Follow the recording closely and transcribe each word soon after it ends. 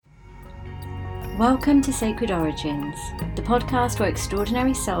Welcome to Sacred Origins, the podcast where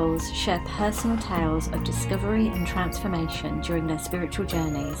extraordinary souls share personal tales of discovery and transformation during their spiritual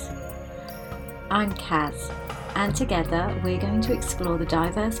journeys. I'm Kaz, and together we're going to explore the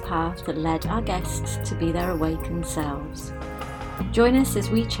diverse path that led our guests to be their awakened selves. Join us as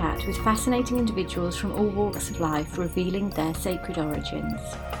we chat with fascinating individuals from all walks of life revealing their sacred origins.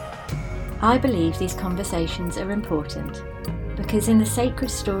 I believe these conversations are important because in the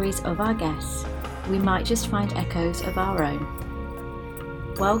sacred stories of our guests, we might just find echoes of our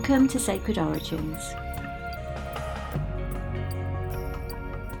own. Welcome to Sacred Origins.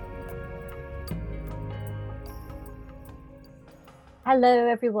 Hello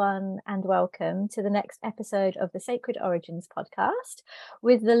everyone, and welcome to the next episode of the Sacred Origins podcast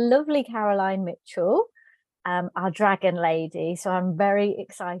with the lovely Caroline Mitchell, our dragon lady. So I'm very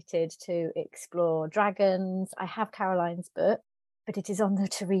excited to explore dragons. I have Caroline's book, but it is on the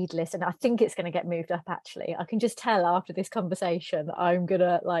to read list, and I think it's going to get moved up. Actually, I can just tell after this conversation that I'm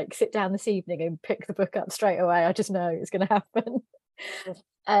gonna sit down this evening and pick the book up straight away. I just know it's going to happen.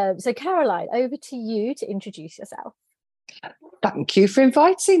 So Caroline, over to you to introduce yourself. Thank you for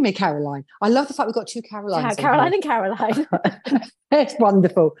inviting me, Caroline. I love the fact we've got two Carolines. Yeah, Caroline and Caroline. It's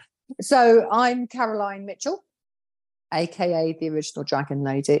wonderful. So I'm Caroline Mitchell, aka the original Dragon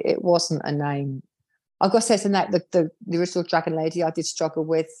Lady. It wasn't a name. I've got to say, it's a name. The original Dragon Lady I did struggle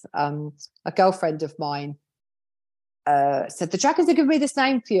with. A girlfriend of mine said, the dragons are going to be this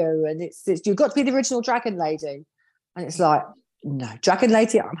name for you, and it's you've got to be the original Dragon Lady. And it's like, no, Dragon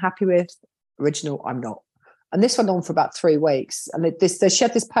Lady I'm happy with, original I'm not. And this went on for about 3 weeks. And they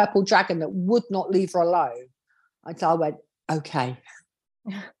shed this purple dragon that would not leave her alone. Until I went, okay.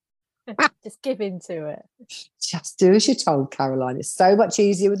 Just give in to it. Just do as you're told, Caroline. It's so much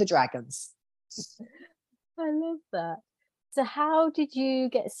easier with the dragons. I love that. So how did you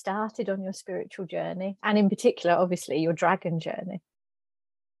get started on your spiritual journey? And in particular, obviously, your dragon journey.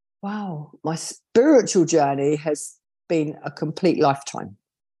 Wow. My spiritual journey has been a complete lifetime.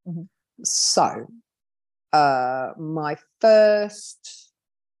 Mm-hmm. So my first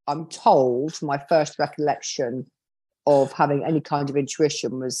recollection of having any kind of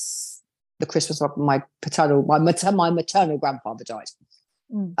intuition was the Christmas of my maternal grandfather died.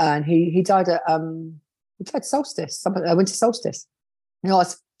 And he died at solstice, winter solstice. I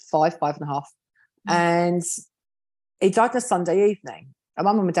was five and a half. And he died on a Sunday evening. And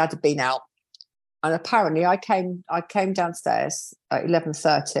my mum and dad had been out. And apparently I came downstairs at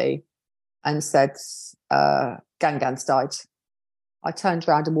 11:30 and said, Gangan's died. I turned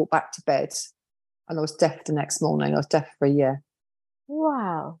around and walked back to bed, and I was deaf the next morning. I was deaf for a year.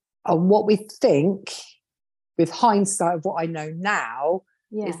 Wow. And what we think, with hindsight of what I know now,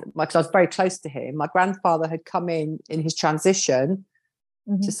 is because I was very close to him. My grandfather had come in his transition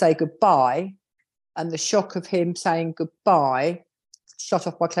to say goodbye, and the shock of him saying goodbye shut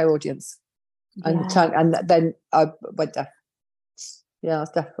off my clairaudience. And then I went deaf. Yeah,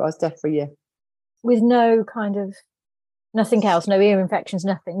 I was deaf for a year. With no kind of nothing else, no ear infections,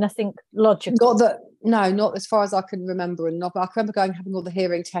 nothing logical. Not as far as I can remember. And I remember having all the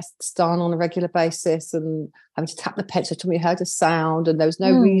hearing tests done on a regular basis and having to tap the pencil till we heard a sound, and there was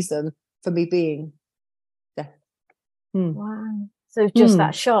no reason for me being deaf. Wow. So just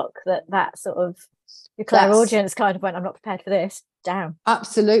that shock, that sort of your clairaudience kind of went, I'm not prepared for this. Down.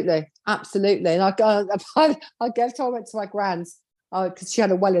 Absolutely. And I gave time I went to my grand's because she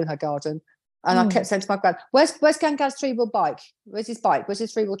had a well in her garden. And I kept saying to my grand, where's Gangan's three-wheel bike? Where's his bike? Where's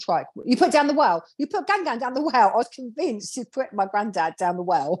his three-wheel trike? You put down the well. You put Gangan down the well. I was convinced she'd put my granddad down the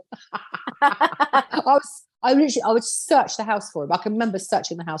well. I would search the house for him. I can remember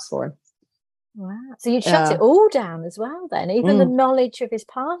searching the house for him. Wow. So you'd shut it all down as well then? Even the knowledge of his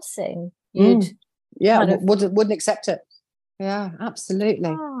passing, you'd... wouldn't accept it. Yeah, absolutely.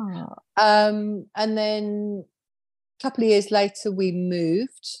 Oh. And then a couple of years later, we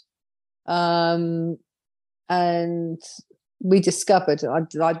moved. And we discovered,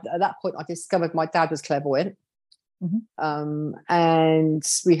 at that point, I discovered my dad was clairvoyant. And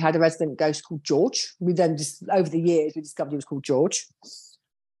we had a resident ghost called George. We then just, over the years, we discovered he was called George.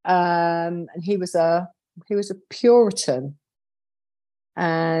 And he was a Puritan.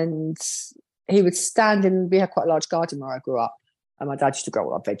 And he would stand we had quite a large garden where I grew up. And my dad used to grow a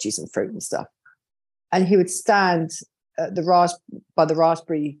lot of veggies and fruit and stuff. And he would stand at by the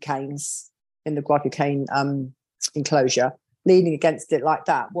raspberry canes in the guava cane enclosure, leaning against it like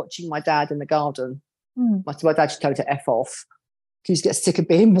that, watching my dad in the garden. My dad just told him to F off. He used to get sick of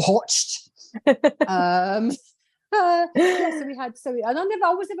being watched. So we had, and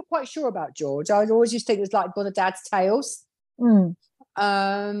I was never quite sure about George. I always used to think it was like one of Dad's tales.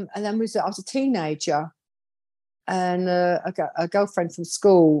 And then I was a teenager, and a girlfriend from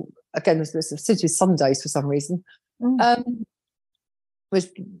school, again, this was Sundays for some reason, was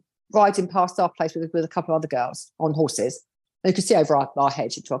riding past our place with a couple of other girls on horses. And you could see over our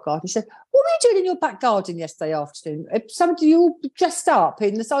hedge into our garden. She said, "What were you doing in your back garden yesterday afternoon? Somebody you all dressed up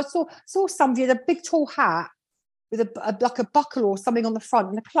in." So I saw somebody in a big tall hat with like a buckle or something on the front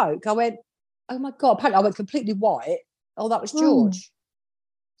and a cloak. I went, "Oh my God." Apparently I went completely white. Oh, that was George.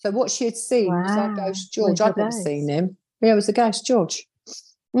 So what she had seen was our ghost George. I'd never seen him. Yeah, it was the ghost George.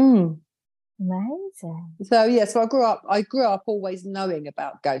 Amazing. So I grew up always knowing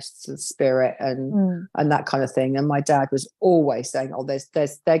about ghosts and spirit and that kind of thing. And my dad was always saying, "Oh, there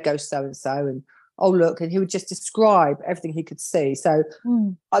goes so and so," and "Oh, look," and he would just describe everything he could see. So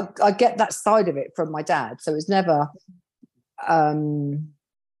I get that side of it from my dad. So it was never for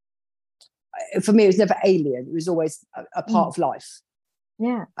me, it was never alien. It was always a part of life.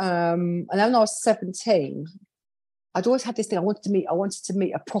 Yeah. And then when I was 17, I'd always had this thing. I wanted to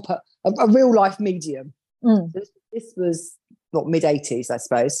meet a real life medium. This was not mid-80s, I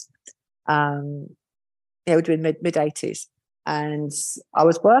suppose. It would have been mid-80s, and I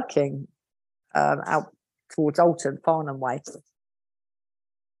was working out towards Alton, Farnham way,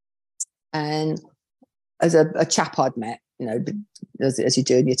 and as a chap I'd met, as you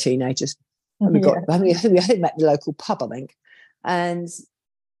do in your teenagers, and I think we met in the local pub, I think, and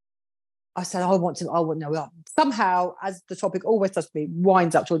I said, I want to know. Somehow, as the topic always does me,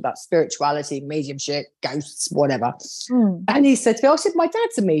 winds up talking about spirituality, mediumship, ghosts, whatever. And he said to me, "I said, my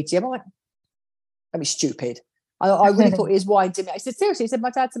dad's a medium." I'm like, "That'd be stupid." I really thought he was winding me. I said, "Seriously?" He said, "My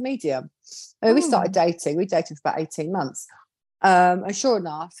dad's a medium." And we started dating. We dated for about 18 months. And sure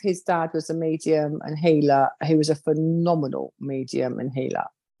enough, his dad was a medium and healer. He was a phenomenal medium and healer.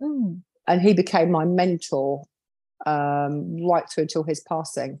 And he became my mentor right through until his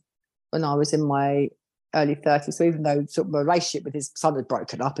passing, when I was in my early 30s. So even though sort of my relationship with his son had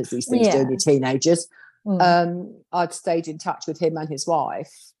broken up, as these things do in your teenagers, I'd stayed in touch with him and his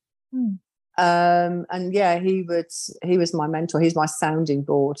wife. And yeah, he was my mentor. He was my sounding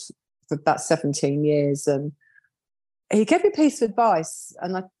board for about 17 years. And he gave me a piece of advice.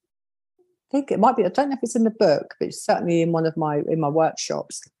 And I think it might be, I don't know if it's in the book, but it's certainly in my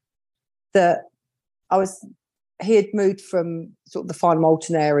workshops, that he had moved from sort of the Farnham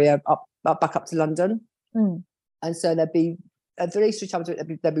Alton area back up to London. And so there'd be, at least 3 times a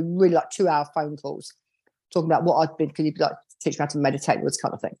week, there'd be really like 2-hour phone calls talking about what I'd been, can you like teach me how to meditate, this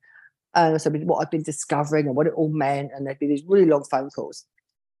kind of thing. And so what I'd been discovering and what it all meant. And there'd be these really long phone calls.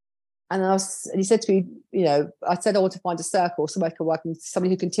 And he said to me, I said, I want to find a circle, somebody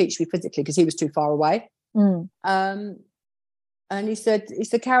who can teach me physically, because he was too far away. And he said,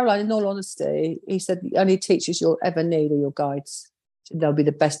 "Caroline, in all honesty," he said, "the only teachers you'll ever need are your guides. They'll be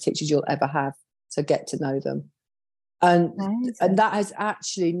the best teachers you'll ever have. So get to know them." And that has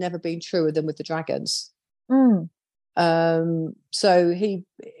actually never been truer than with the dragons. So when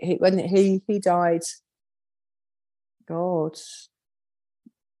he died, God,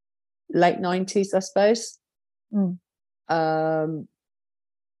 late 90s, I suppose.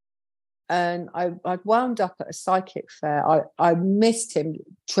 And I'd wound up at a psychic fair. I missed him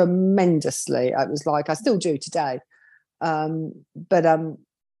tremendously. I was like, I still do today. But I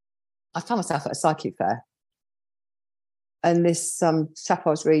found myself at a psychic fair. And this chap I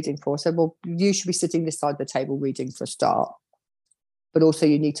was reading for said, "Well, you should be sitting this side of the table reading for a start. But also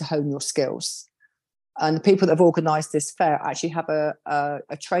you need to hone your skills." And the people that have organised this fair actually have a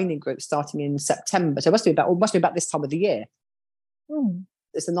training group starting in September. So it must be about this time of the year.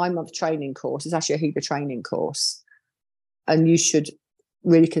 It's a 9-month training course. It's actually a Healer training course, and you should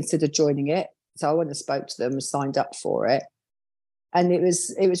really consider joining it. So I went and spoke to them and signed up for it. And it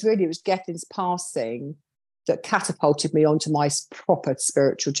was Gethin's passing that catapulted me onto my proper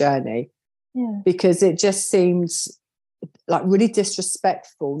spiritual journey, because it just seemed like really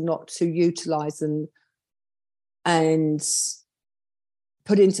disrespectful not to utilise and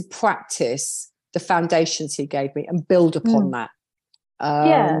put into practice the foundations he gave me and build upon that.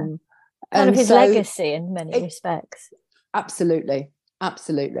 Kind of his legacy in many respects. Absolutely.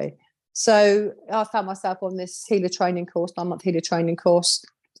 So I found myself on this Healer training course, 9-month Healer training course.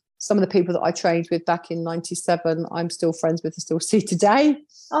 Some of the people that I trained with back in 97, I'm still friends with and still see today.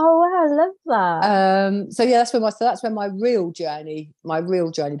 Oh wow, I love that. So yeah, that's when my real journey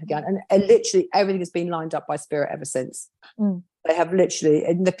began, and literally everything has been lined up by spirit ever since. They have literally,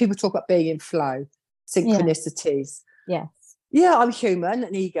 and the people talk about being in flow, synchronicities. Yeah, I'm human,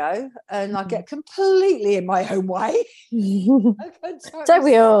 an ego, and I get completely in my own way. Don't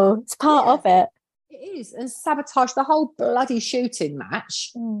we all? It's part of it. It is, and sabotage the whole bloody shooting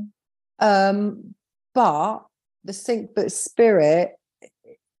match. But the spirit,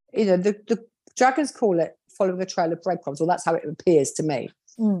 the dragons call it following a trail of breadcrumbs. Well, that's how it appears to me.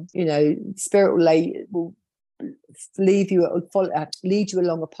 Spirit will lead you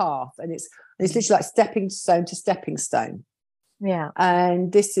along a path, and it's literally like stepping stone to stepping stone. Yeah.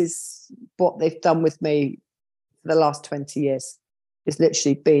 And this is what they've done with me for the last 20 years. It's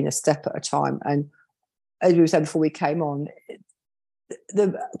literally been a step at a time. And as we were saying before we came on,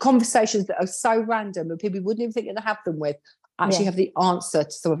 the conversations that are so random and people wouldn't even think you're going to have them with actually have the answer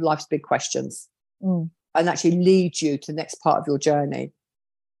to some of life's big questions and actually lead you to the next part of your journey.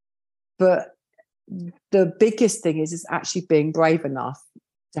 But the biggest thing is actually being brave enough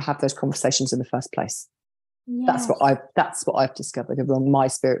to have those conversations in the first place. Yes. That's what I've discovered along my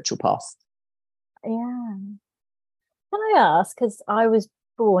spiritual path. Yeah. Can I ask, because I was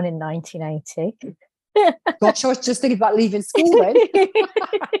born in 1980. Gosh, I was just thinking about leaving school then.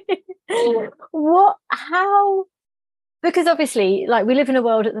 Because obviously, like, we live in a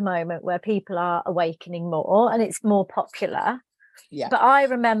world at the moment where people are awakening more and it's more popular. Yeah. But I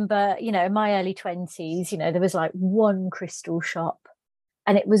remember, in my early 20s, there was like one crystal shop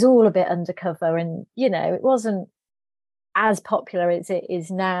and it was all a bit undercover, and, it wasn't as popular as it is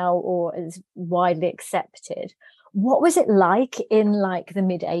now or as widely accepted. What was it like in like the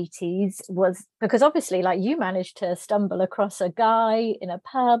mid 80s? Because obviously, like, you managed to stumble across a guy in a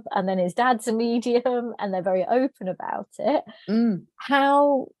pub and then his dad's a medium and they're very open about it.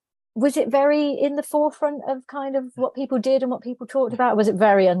 How was it? Very in the forefront of kind of what people did and what people talked about? Or was it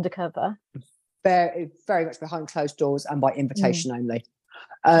very undercover? Very, very much behind closed doors and by invitation only.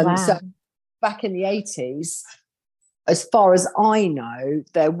 Wow. So back in the 80s, as far as I know,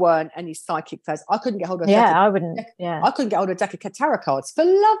 there weren't any psychic fairs. I couldn't get hold of I couldn't get hold of a deck of tarot cards for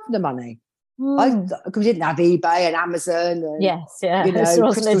love of the money. Because we didn't have eBay and Amazon. And, it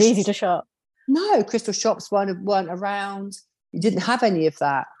wasn't as easy to shop. No, crystal shops weren't around. You didn't have any of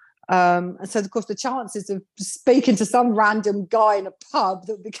that. And so, of course, the chances of speaking to some random guy in a pub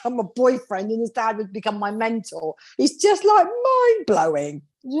that would become a boyfriend and his dad would become my mentor is just like mind-blowing.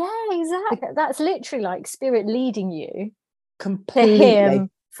 Yeah, exactly. That's literally like spirit leading you completely to him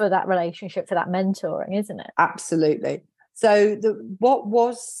for that relationship, for that mentoring, isn't it? Absolutely. So what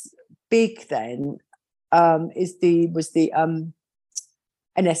was big then was the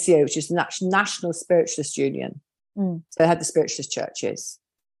NSU, which is the National Spiritualist Union. So they had the spiritualist churches,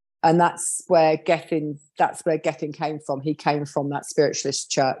 and that's where Gethin came from. He came from that spiritualist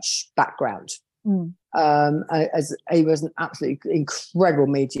church background. As he was an absolutely incredible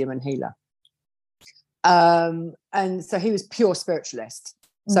medium and healer, and so he was pure spiritualist.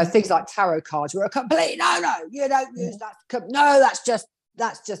 So things like tarot cards were a complete no, you don't use that. No, that's just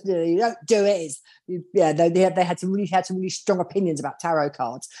you don't do it. They had some really strong opinions about tarot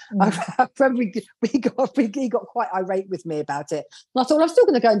cards. I remember he got quite irate with me about it. And I thought, I'm still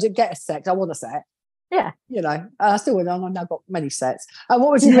going to go and get a set. I want a set. Yeah, I still went on. I've now got many sets. And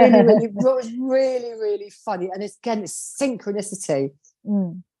what was really, really funny, and it's synchronicity.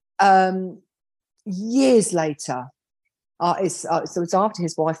 Years later, so it was after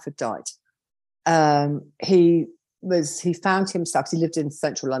his wife had died. He found himself. He lived in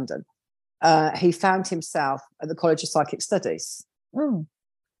central London. He found himself at the College of Psychic Studies and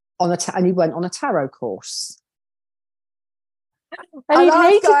he went on a tarot course. And he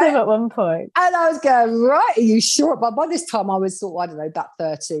hated them at one point. And I was going, right, are you sure? But by this time I was sort of, I don't know, about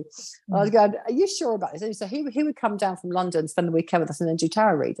 30. I was going, are you sure about this? And so he would come down from London, spend the weekend with us and then do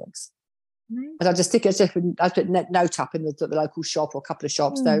tarot readings. And I'd just stick it, I'd put a note up in the local shop or a couple of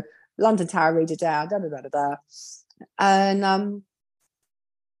shops. So London tarot reader down, And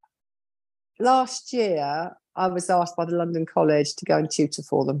last year I was asked by the London College to go and tutor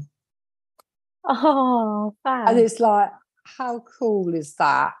for them. Oh, fab. And it's like, how cool is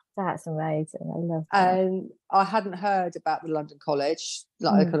that? That's amazing. I love that. And I hadn't heard about the London College,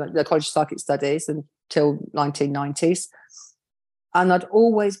 the College of Psychic Studies, until 1990s. And I'd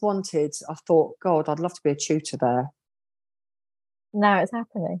always wanted, I thought, God, I'd love to be a tutor there. Now it's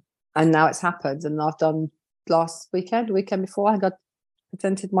happening. And now it's happened. And I've done last weekend, the weekend before, I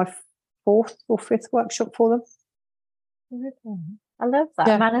presented my 4th or 5th workshop for them. Okay. I love that.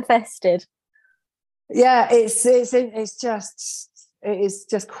 Yeah. Manifested. Yeah, it is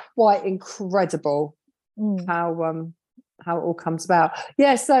just quite incredible how it all comes about.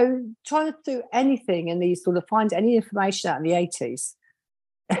 Yeah, so trying to do anything in these sort of find any information out in the 80s,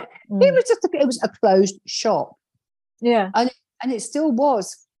 it was a closed shop. Yeah, and it still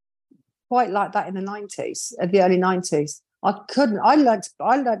was quite like that in the 90s, the early 90s. I learned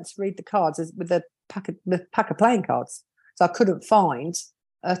to read the cards with the pack of playing cards. So I couldn't find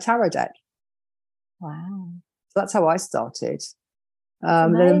a tarot deck. Wow. So that's how I started.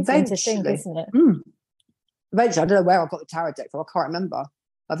 Then eventually, to think, isn't it? Eventually, I don't know where I got the tarot deck from. I can't remember.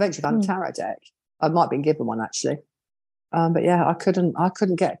 I eventually found a tarot deck. I might have been given one actually. But yeah, I couldn't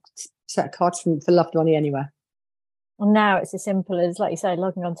get a set of cards for loved money anywhere. Well, now it's as simple as, like you say,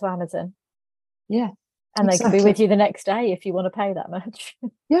 logging onto Amazon. Yeah. And they can be with you the next day if you want to pay that much.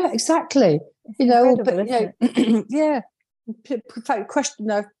 Yeah, exactly. Yeah. Request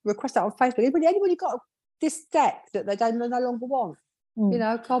that on Facebook. Anybody got this deck that they no longer want?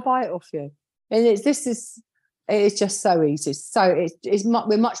 I'll buy it off you. And it's just so easy. So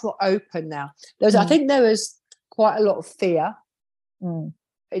we're much more open now. I think there was quite a lot of fear.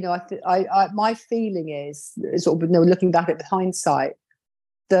 My feeling is, sort of, looking back at the hindsight,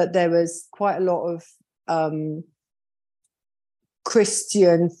 that there was quite a lot of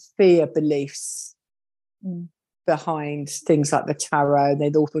Christian fear beliefs behind things like the tarot. They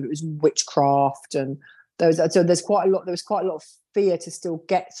all thought it was witchcraft, and there was quite a lot of fear to still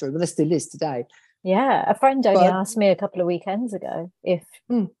get through. Well, there still is today. Yeah, a friend only asked me a couple of weekends ago if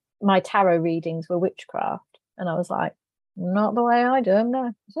my tarot readings were witchcraft, and I was like, not the way I do them,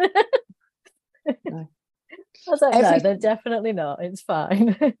 no. No. I was like, no, they're definitely not. It's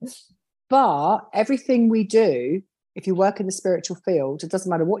fine. But everything we do, if you work in the spiritual field, it doesn't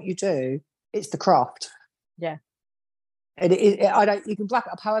matter what you do, it's the craft. Yeah. You can black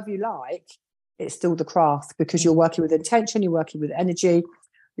it up however you like, it's still the craft, because you're working with intention, you're working with energy,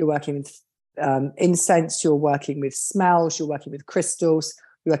 you're working with incense, you're working with smells, you're working with crystals,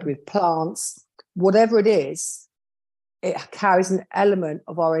 you're working with plants. Whatever it is, it carries an element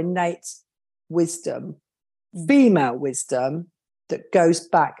of our innate wisdom, female wisdom, that goes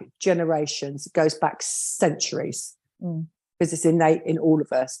back generations, goes back centuries, because it's innate in all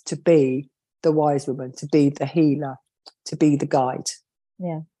of us to be the wise woman, to be the healer, to be the guide.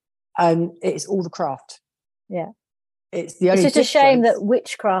 Yeah. And it's all the craft. Yeah. It's just a shame that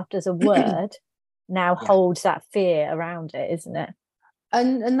witchcraft as a word now holds that fear around it, isn't it?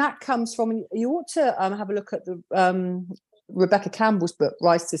 And that comes from, you ought to have a look at the Rebecca Campbell's book,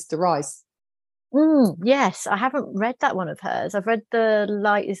 Rise Sister Rise. Yes, I haven't read that one of hers. I've read The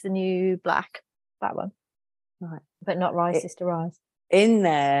Light is the New Black, that one, right, but not Rise Sister Rise. In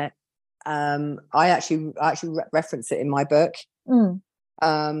there, I actually reference it in my book,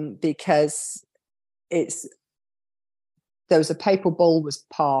 because there was a papal bull was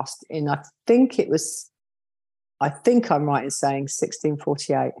passed in, I think I'm right in saying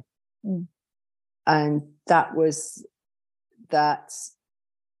 1648, and that was that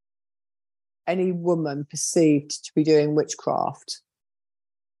any woman perceived to be doing witchcraft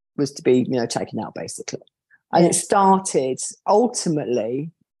was to be, taken out, basically. And it started, if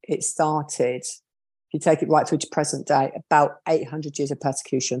you take it right through to present day, about 800 years of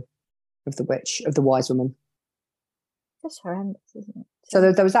persecution of the witch, of the wise woman. That's horrendous, isn't it?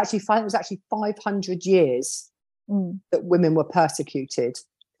 So there was actually 500 years that women were persecuted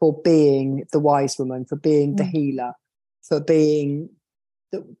for being the wise woman, for being the healer, for being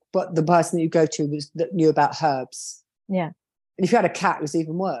but the person that you go to that knew about herbs. Yeah. And if you had a cat, it was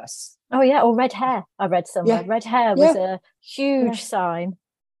even worse. Oh, yeah, or red hair. I read somewhere. Yeah. Red hair was a huge sign.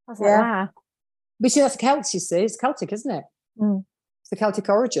 I was like, wow. But that's Celtic, you see. It's Celtic, isn't it? It's the Celtic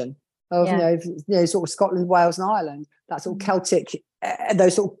origin of, sort of Scotland, Wales and Ireland. That's all Celtic,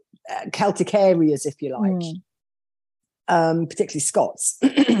 those sort of Celtic areas, if you like. Particularly Scots,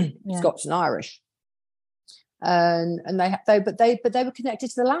 Scots and Irish. And they were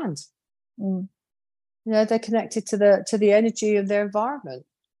connected to the land. They're connected to the energy of their environment.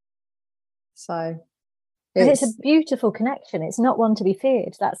 So it's a beautiful connection. It's not one to be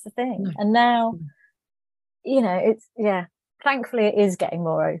feared. That's the thing. No. And now, thankfully it is getting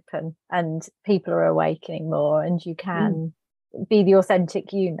more open and people are awakening more, and you can be the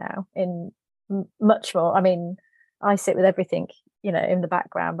authentic you now in much more. I mean, I sit with everything, in the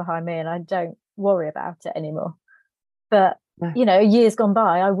background behind me, and I don't worry about it anymore. But years gone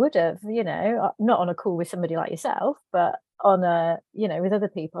by, I would have, not on a call with somebody like yourself, but on with other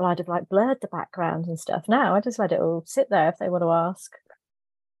people, I'd have blurred the background and stuff. Now I just let it all sit there. If they want to ask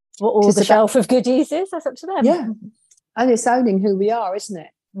what all the shelf of goodies is, that's up to them. Yeah, and it's owning who we are, isn't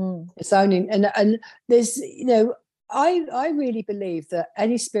it? It's owning, and there's, I really believe that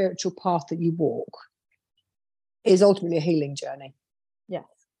any spiritual path that you walk is ultimately a healing journey. Yes.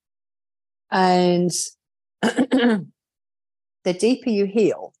 And the deeper you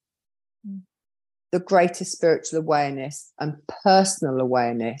heal, the greater spiritual awareness and personal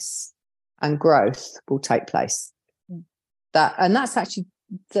awareness and growth will take place. That's actually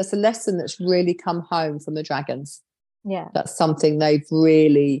a lesson that's really come home from the dragons. Yeah. That's something they've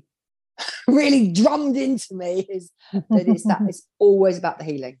really, really drummed into me, is that it's always about the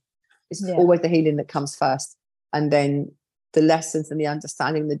healing. It's always the healing that comes first. And then the lessons and the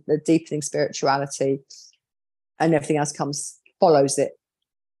understanding, the deepening spirituality and everything else follows it.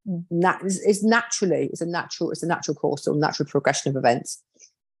 It's a natural course or natural progression of events.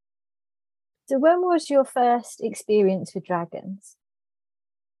 So when was your first experience with dragons?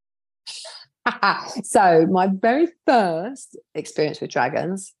 So my very first experience with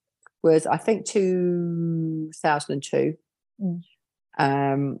dragons was, I think, 2002.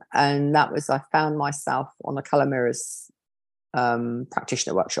 And that was, I found myself on a Colour Mirrors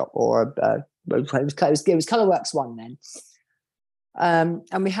practitioner workship, or it was Colourworks 1 then.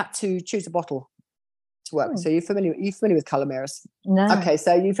 And we had to choose a bottle to work. So you're familiar with Colour Mirrors? No. Okay,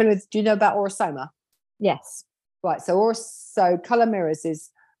 so you're familiar with, do you know about Aura-Soma? Yes. Right, so Colour Mirrors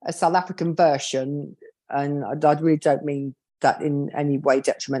is a South African version, and I really don't mean that in any way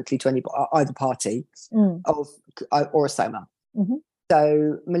detrimentally to either party, of Aura-Soma.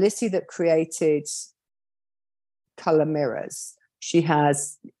 So Melissa, that created Colour Mirrors, she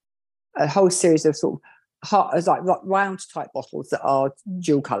has a whole series of sort of like round type bottles that are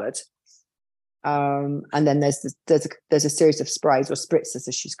dual coloured, and then there's a series of sprays, or spritzers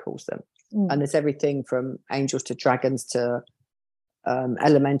as she calls them, and there's everything from angels to dragons to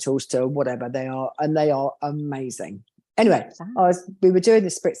elementals to whatever they are, and they are amazing. Anyway, we were doing the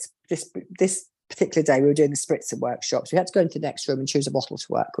spritz this particular day. We were doing the spritzer workshops. We had to go into the next room and choose a bottle to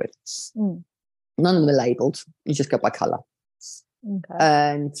work with. None of them are labelled. You just go by colour. Okay.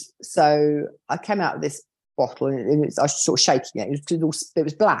 And so I came out with this bottle, and I was sort of shaking it. It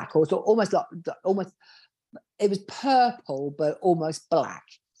was black, or almost it was purple, but almost black,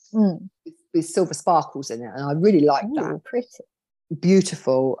 with silver sparkles in it. And I really liked that. Pretty.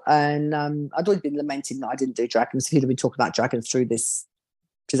 Beautiful. And I'd already been lamenting that I didn't do dragons. He'd been talking about dragons through this,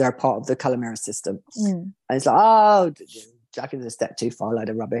 because they're a part of the Colour Mirror system. And it's like, oh, dragons are a step too far, load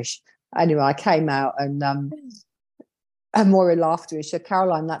of rubbish. Anyway, I came out, and Moira laughed at me. She said,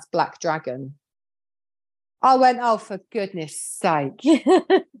 "Caroline, that's Black Dragon." I went, "Oh, for goodness sake."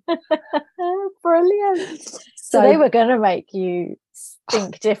 Brilliant. So they were going to make you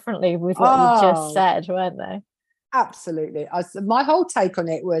think differently with what you just said, weren't they? Absolutely. My whole take on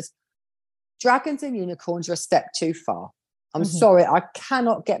it was, dragons and unicorns are a step too far. I'm sorry, I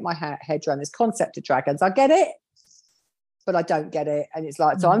cannot get my head around this concept of dragons. I get it, but I don't get it. And it's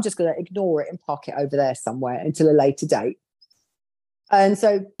like, so I'm just going to ignore it and park it over there somewhere until a later date. And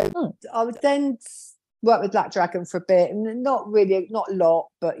so I would then work with Black Dragon for a bit, and not a lot,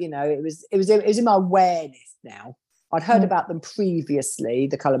 but it was in my awareness now. I'd heard about them previously,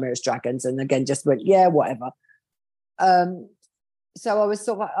 the Colour Mirrors dragons, and again just went, yeah, whatever. So I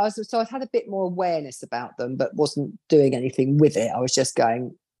had a bit more awareness about them, but wasn't doing anything with it. I was just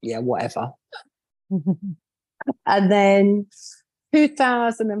going, yeah, whatever. And then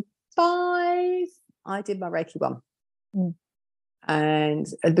 2005, I did my Reiki 1. And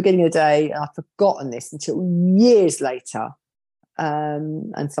at the beginning of the day, I'd forgotten this until years later.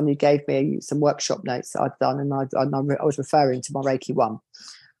 And somebody gave me some workshop notes that I'd done, and I was referring to my Reiki 1.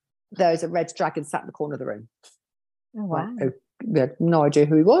 There was a red dragon sat in the corner of the room. Oh, wow. We had no idea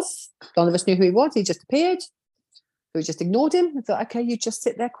who he was. None of us knew who he was. He just appeared. We just ignored him. I thought, okay, you just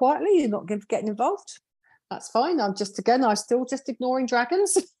sit there quietly. You're not getting involved. That's fine. I'm still just ignoring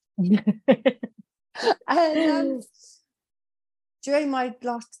dragons. And during my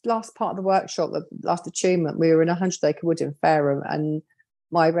last part of the workshop, the last attunement, we were in 100 Acre Wood in Fareham, and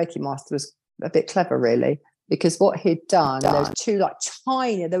my Reiki master was a bit clever, really, because what he'd done, there was two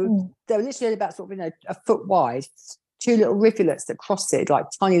tiny, they were literally about sort of a foot wide, two little rivulets that crossed it, like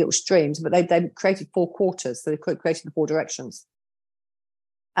tiny little streams, but they created 4 quarters, so they created the 4 directions.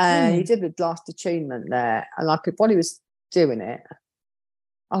 And he did the last attunement there, and while he was doing it,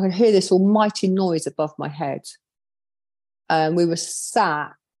 I could hear this almighty noise above my head. And we were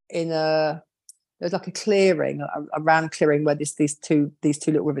sat in there was like a clearing, a round clearing where these two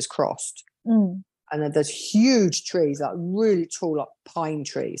little rivers crossed. And then there's huge trees, like really tall, like pine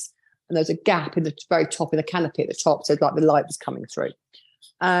trees. And there's a gap in the very top, in the canopy at the top, so like the light was coming through.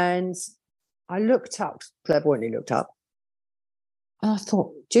 And I looked up, clairvoyantly looked up, and I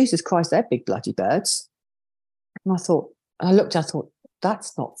thought, Jesus Christ, they're big bloody birds. And I looked, I thought,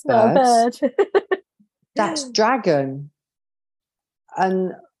 that's not birds. That's dragon.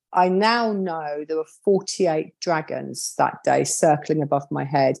 And I now know there were 48 dragons that day circling above my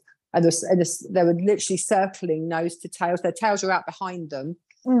head. And they were literally circling nose to tails. Their tails were out behind them.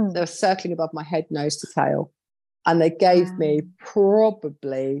 They were circling above my head, nose to tail. And they gave me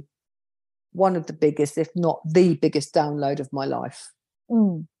probably one of the biggest, if not the biggest download of my life.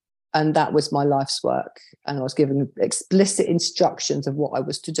 And that was my life's work. And I was given explicit instructions of what I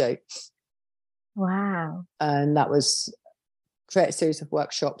was to do. Wow. And that was create a series of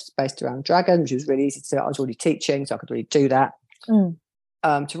workshops based around dragons, which was really easy to do. I was already teaching, so I could really do that. To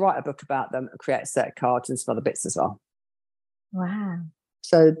write a book about them and create a set of cards and some other bits as well. Wow.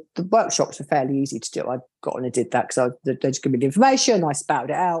 So the workshops were fairly easy to do. I got on and did that because they just gave me the information, I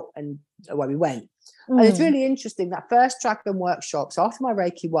spouted it out, and away we went. And it's really interesting, that first dragon workshop. So after my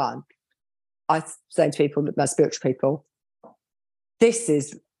Reiki 1, I say to people, my spiritual people, this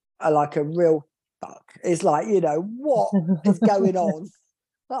is like a real fuck. It's like, what is going on?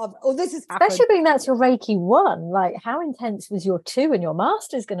 Oh, this is especially being that's your Reiki 1. Like, how intense was your 2 and your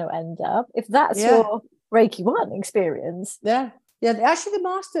master's going to end up if that's your Reiki 1 experience? Yeah. Actually, the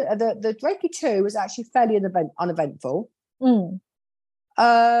master, the Reiki 2 was actually fairly uneventful.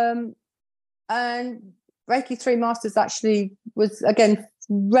 And Reiki 3 masters actually was, again,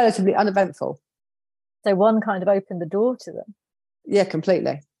 relatively uneventful. So 1 kind of opened the door to them. Yeah,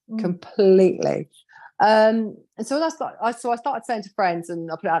 completely. And so I started saying to friends,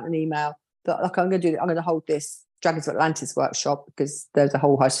 and I put out an email that, like, I'm going to hold this Dragons of Atlantis workshop, because there's a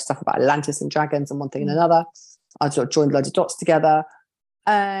whole host of stuff about Atlantis and dragons and one thing and another. I sort of joined loads of dots together,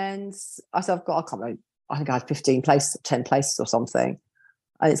 and I said, I can't remember, I think I had 15 places, 10 places or something,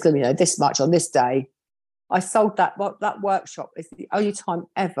 and it's going to be this much on this day. I sold that workshop. It's the only time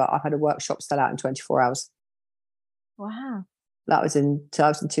ever I've had a workshop sell out in 24 hours. Wow. That was in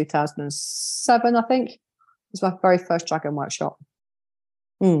 2007, I think. It was my very first dragon workshop.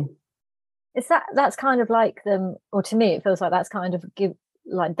 Is that's kind of like them, or to me it feels like that's kind of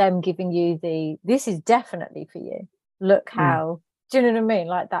like them giving you this is definitely for you. Look how, do you know what I mean?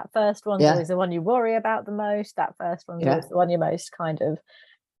 Like, that first one's always the one you worry about the most. That first one's always the one you're most kind of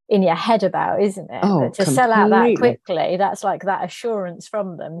in your head about, isn't it? Oh, but to completely. sell out that quickly, that's like that assurance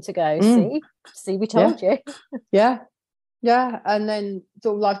from them to go, see, we told you. And then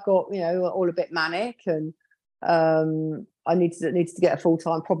sort of life got, all a bit manic, and I needed to get a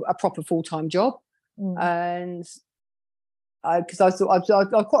proper full-time job. And because I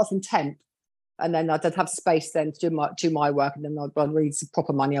quite often temp, and then I'd have space then to do my work, and then I'd read some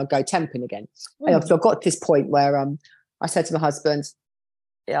proper money, I'll go temping again. So I got to this point where I said to my husband,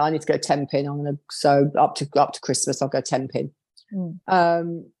 I need to go temping. So up to Christmas I'll go temping.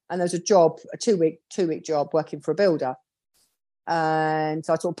 And there's a two-week job working for a builder. And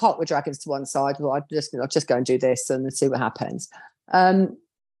so I sort of parked the dragons to one side. Well, I'll just go and do this and see what happens. I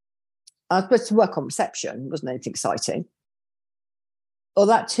was supposed to work on reception. It wasn't anything exciting. Well,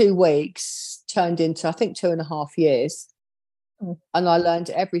 that 2 weeks turned into, I think, 2.5 years. And I learned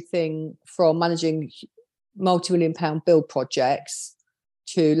everything from managing multi-million-pound build projects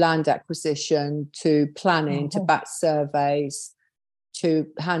to land acquisition, to planning, to back surveys, to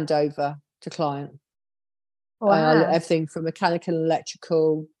handover to client. Wow. Everything from mechanical and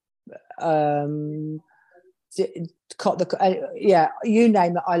electrical, you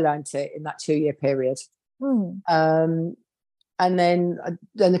name it, I learned it in that 2-year period. And then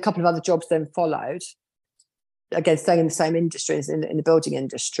a couple of other jobs then followed, again staying in the same industry, in the building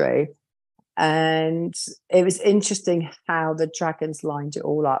industry. And it was interesting how the dragons lined it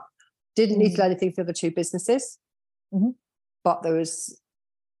all up. Didn't need to learn anything for the other 2 businesses, but there was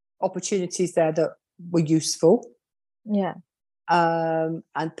opportunities there that were useful. And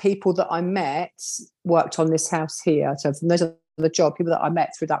people that I met worked on this house here. So from those other job, people that I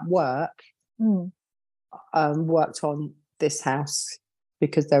met through that work worked on this house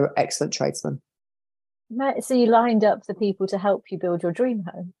because they were excellent tradesmen. So you lined up the people to help you build your dream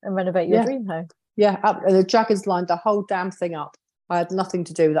home and renovate your dream home. And the dragons lined the whole damn thing up. I had nothing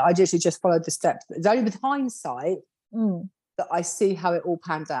to do with it. I literally just followed the steps. It's only with hindsight that I see how it all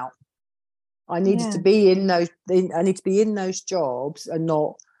panned out. I needed to be in those. I need to be in those jobs and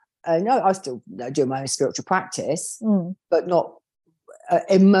not. No, I still do my own spiritual practice, but not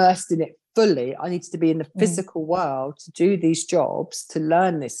immersed in it fully. I needed to be in the physical world to do these jobs, to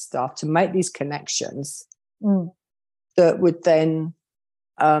learn this stuff, to make these connections that would then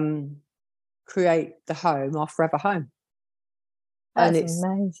create the home, our forever home. That's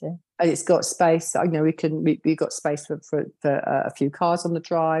amazing. And it's got space. We've got space for a few cars on the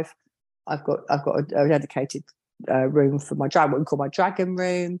drive. I've got a dedicated room for my what we call my dragon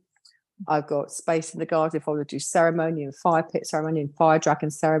room. I've got space in the garden if I want to do ceremony and fire pit ceremony and fire dragon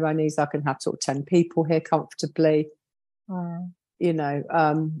ceremonies. I can have sort of 10 people here comfortably. Wow. The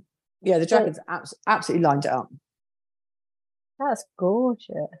dragons absolutely lined it up. That's gorgeous.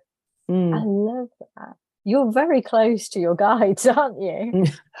 I love that. You're very close to your guides, aren't you?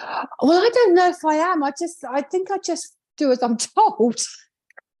 Well, I don't know if I am. I think I just do as I'm told.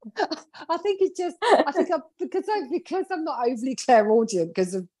 I think because I'm not overly clairaudient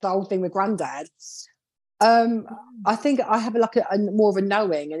because of the whole thing with Granddad. I think I have like a more of a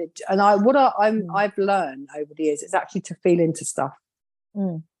knowing, I've learned over the years is actually to feel into stuff,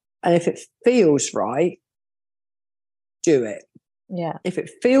 and if it feels right, do it. Yeah. If it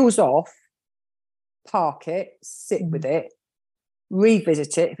feels off, park it, sit with it,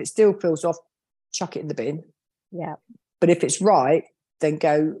 revisit it. If it still feels off, chuck it in the bin. Yeah. But if it's right, then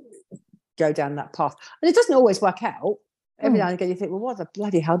go down that path. And it doesn't always work out. Every now and again you think, well, what the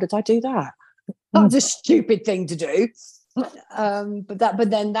bloody hell did I do that? That's a stupid thing to do. But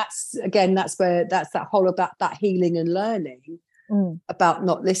then that's that whole about that healing and learning about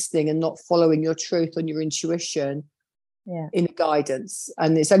not listening and not following your truth and your intuition in guidance.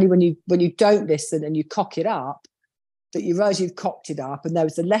 And it's only when you don't listen and you cock it up that you realize you've cocked it up, and there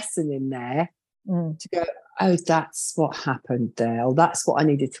was a lesson in there to go, oh, that's what happened there, or that's what I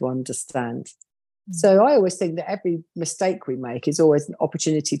needed to understand. So I always think that every mistake we make is always an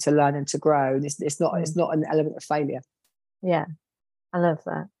opportunity to learn and to grow, and it's not an element of failure. Yeah, I love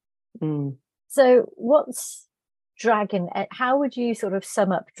that. So what's dragon? How would you sort of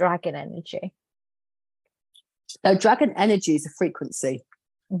sum up dragon energy? Now, dragon energy is a frequency.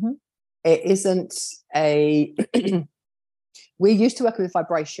 It isn't a we used to work with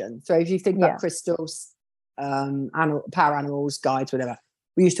vibration. So if you think about crystals, power animals, guides, whatever,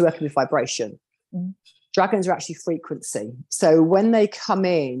 we used to work with vibration. Dragons are actually frequency. So when they come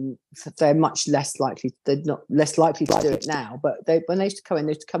in, they're much less likely. They're not less likely to do it now, but when they used to come in,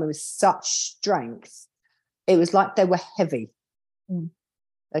 with such strength. It was like they were heavy.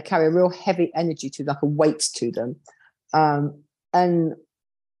 They carry a real heavy energy to, like a weight to them. And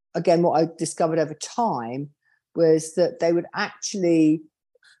again, what I discovered over time was that they would actually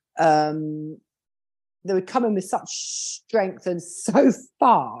they would come in with such strength and so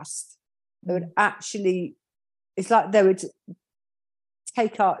fast. They would actually, it's like they would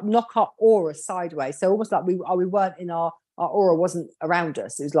knock our aura sideways. So almost like we weren't in our aura wasn't around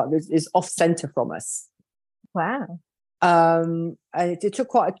us. It was like it was off center from us. Wow. And it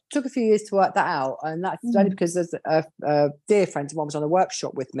took a few years to work that out, and that's only because there's a dear friend of mine was on a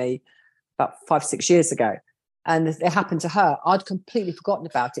workshop with me about 5-6 years ago, and it happened to her. I'd completely forgotten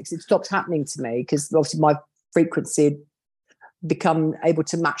about it because it stopped happening to me, because obviously my frequency had become able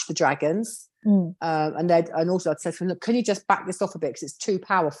to match the dragons. And also I'd said to her, look, can you just back this off a bit, because it's too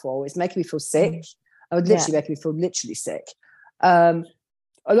powerful, it's making me feel sick. I would literally making me feel literally sick. And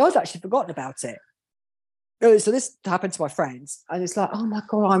I'd actually forgotten about it. So this happened to my friends, and it's like, oh my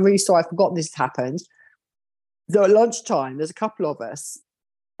God, I'm really sorry, I've forgotten this had happened. So at lunchtime, there's a couple of us,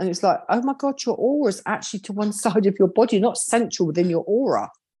 and it's like, oh my God, your aura is actually to one side of your body, not central within your aura.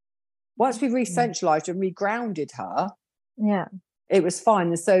 Once we re-centralized and re-grounded her, it was fine.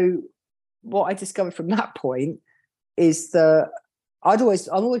 And so what I discovered from that point is that I've always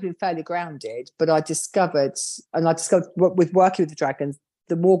been fairly grounded, but I discovered with working with the dragons,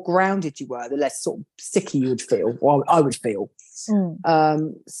 the more grounded you were, the less sort of sicky you would feel, or I would feel. So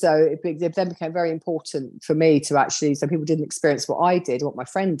it then became very important for me to actually, so people didn't experience what I did, what my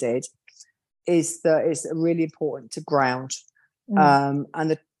friend did, is that it's really important to ground. And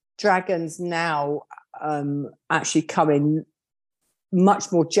the dragons now actually come in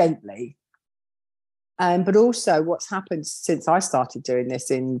much more gently. But also what's happened since I started doing this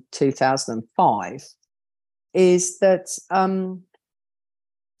in 2005 is that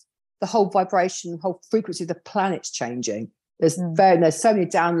the whole vibration, whole frequency of the planet's changing. There's so many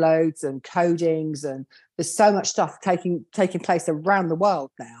downloads and codings, and there's so much stuff taking place around the world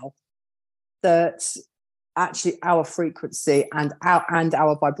now that actually our frequency and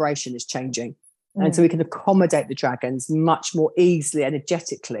our vibration is changing. And so we can accommodate the dragons much more easily,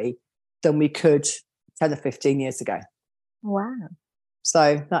 energetically, than we could 10 or 15 years ago. Wow.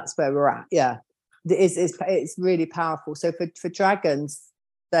 So that's where we're at. Yeah. It's really powerful. So for dragons,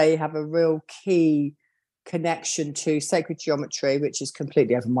 they have a real key connection to sacred geometry, which is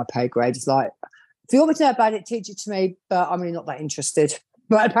completely over my pay grade. It's like, if you want me to know about it, teach it to me, but I'm really not that interested.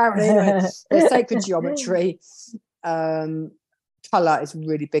 But apparently, anyway, sacred geometry, colour is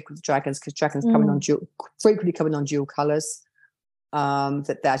really big with dragons, because dragons frequently coming on dual colours.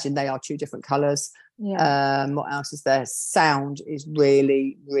 That they are two different colours. What else is there? Sound is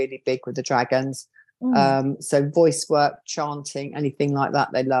really, really big with the dragons. So voice work, chanting, anything like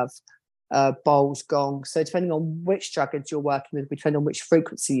that they love. Bowls, gongs. So depending on which dragons you're working with, depending on which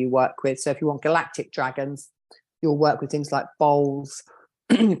frequency you work with. So if you want galactic dragons, you'll work with things like bowls,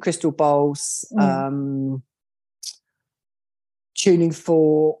 crystal bowls, tuning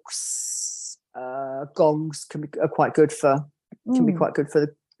forks, gongs are quite good for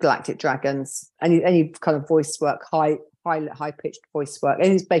the galactic dragons. Any kind of voice work, high pitched voice work,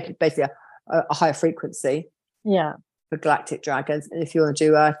 and it's basically a higher frequency. Yeah. For galactic dragons. And if you want to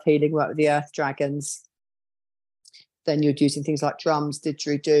do earth healing work with the earth dragons, then you're using things like drums,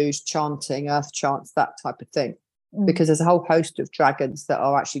 didgeridoos, chanting, earth chants, that type of thing. Because there's a whole host of dragons that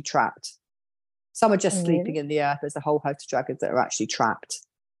are actually trapped. Some are just sleeping in the earth. There's a whole host of dragons that are actually trapped.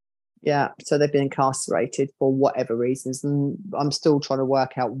 Yeah. So they've been incarcerated for whatever reasons. And I'm still trying to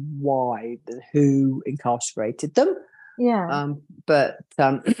work out why, who incarcerated them. Yeah. But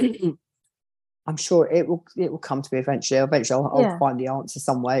I'm sure it will come to me eventually. I'll find the answer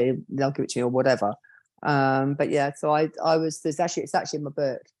somewhere. They'll give it to me or whatever. But yeah, so it's actually in my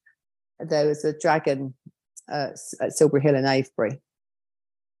book. There was a dragon at Silbury Hill in Avebury,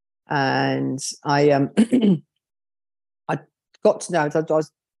 and I got to know. I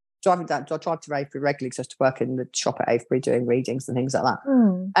was driving down. I drive to Avebury regularly just to work in the shop at Avebury doing readings and things like that.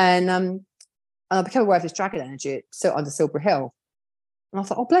 And I became aware of this dragon energy under Silbury Hill. And I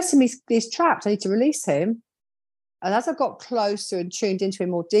thought, oh, bless him, he's trapped. I need to release him. And as I got closer and tuned into him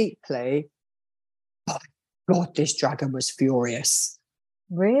more deeply, oh, God, this dragon was furious.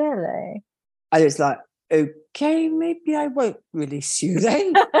 Really? I was like, okay, maybe I won't release you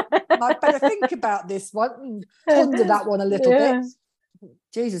then. I better think about this one and ponder that one a little bit.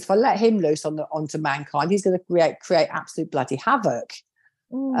 Jesus, if I let him loose onto mankind, he's going to create absolute bloody havoc.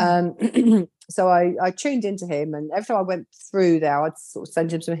 So I tuned into him, and every time I went through there, I'd sort of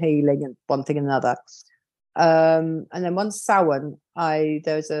send him some healing and one thing and another. And then one Samhain,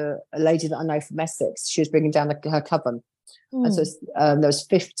 there was a lady that I know from Essex. She was bringing down her coven, and so there was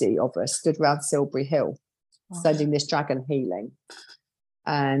 50 of us stood around Silbury Hill, sending this dragon healing.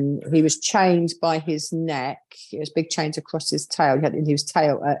 And he was chained by his neck. It was big chains across his tail. He was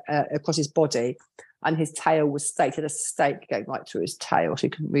tail across his body. And his tail was staked. He had a stake going right through his tail, so he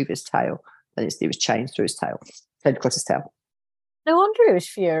couldn't move his tail. Then he was chained through his tail, chained across his tail. No wonder he was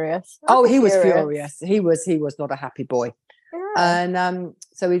furious. He was furious. He was not a happy boy. Yeah. And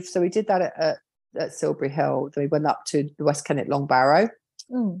so we did that at Silbury Hill. Then we went up to the West Kennet Long Barrow,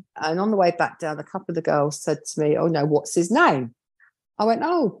 and on the way back down, a couple of the girls said to me, "Oh no, what's his name?" I went,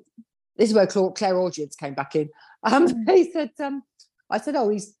 "Oh, this is where clairaudience came back in." He said, "I said, oh,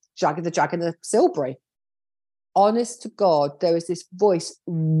 he's the dragon of Silbury." Honest to God, there was this voice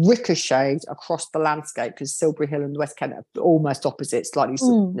ricocheted across the landscape, because Silbury Hill and West Kent are almost opposite, slightly,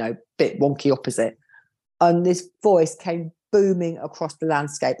 bit wonky opposite. And this voice came booming across the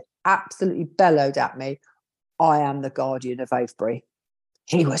landscape, absolutely bellowed at me, "I am the guardian of Avebury."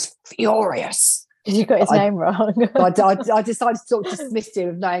 He was furious. Because you got his name wrong. I decided to sort of dismiss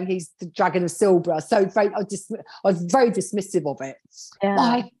him, knowing he's the dragon of Silbury. I was very dismissive of it. Yeah.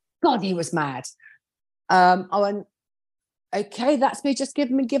 My God, he was mad. I went, okay, that's me just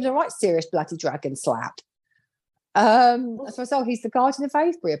giving a right serious bloody dragon slap. So I said, oh, he's the guardian of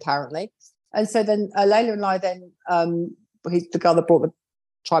Avebury, apparently. And so then Layla and I then, he's the guy that brought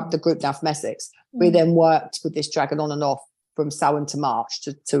the group down from Essex. We then worked with this dragon on and off from Samhain to March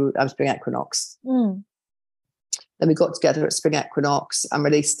to spring equinox. Then we got together at spring equinox and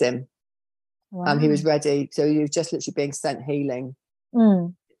released him. Wow. He was ready. So he was just literally being sent healing.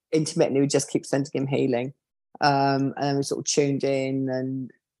 Intermittently, we just keep sending him healing. And then we sort of tuned in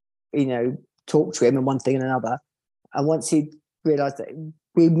and, talked to him and one thing and another. And once he realised that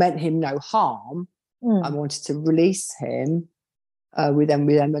we meant him no harm and wanted to release him, we then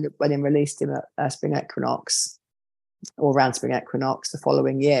went and released him at spring equinox, or around spring equinox the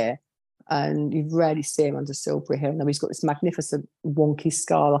following year. And you rarely see him under Silbury Hill. And he's got this magnificent wonky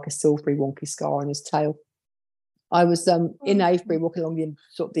scar, like a silvery wonky scar on his tail. I was in Avebury walking along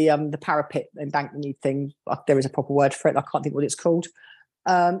the parapet embankment thing. There is a proper word for it. I can't think what it's called.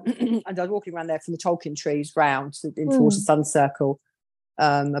 And I was walking around there from the Tolkien trees round towards the sun circle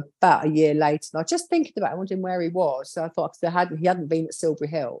about a year later. And I was just thinking about it, wondering where he was. So I thought he hadn't been at Silbury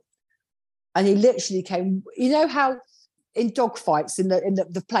Hill. And he literally came, how in dogfights, in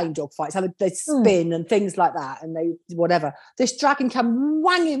the plane dogfights, how they spin and things like that, and they whatever. This dragon came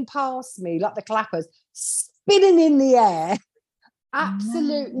wanging past me like the clappers, spinning in the air,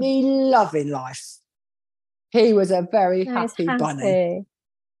 absolutely loving life. He was a very happy bunny.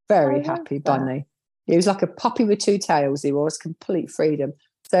 Very happy bunny. He was like a puppy with two tails. He was complete freedom.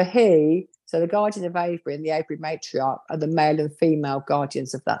 So the guardian of Avebury and the Avebury matriarch are the male and female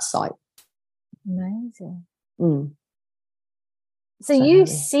guardians of that site. Amazing. So you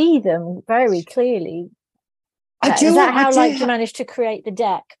see them very clearly Is that how like you managed to create the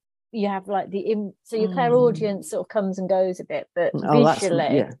deck? You have like so your clairaudience sort of comes and goes a bit, but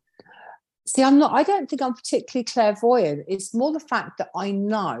visually. See, I don't think I'm particularly clairvoyant. It's more the fact that I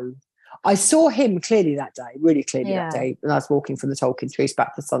know. I saw him clearly that day, really clearly that day, when I was walking from the Tolkien trees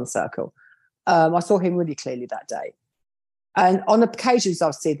back to the sun circle. I saw him really clearly that day. And on occasions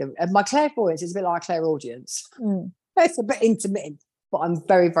I'll see them. And my clairvoyance is a bit like clairaudience. It's a bit intermittent, but I'm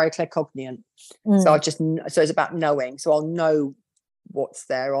very, very claircognient. So so it's about knowing. So I'll know what's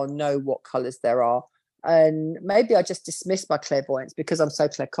there. I'll know what colours there are. And maybe I just dismiss my clairvoyance because I'm so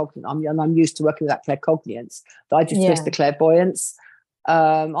claircognient. I'm used to working with that claircognence that I dismiss the clairvoyance.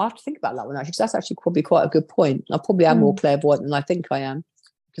 I have to think about that one actually, because that's actually probably quite a good point. I probably am more clairvoyant than I think I am,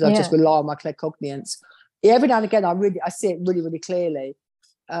 because I just rely on my claircognence. Every now and again, I see it really, really clearly.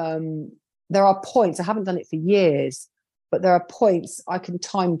 There are points, I haven't done it for years, but there are points I can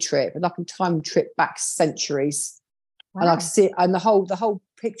time trip, and I can time trip back centuries. Wow. And I can see it, and the whole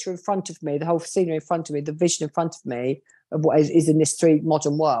picture in front of me, the whole scenery in front of me, the vision in front of me of what is in this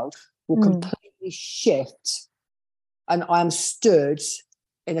modern world will completely shift. And I am stood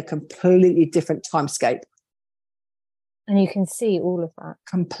in a completely different timescape. And you can see all of that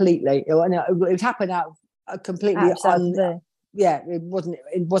completely. It would happen out completely. It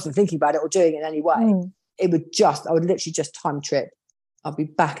wasn't thinking about it or doing it in any way. I would literally just time trip. I'll be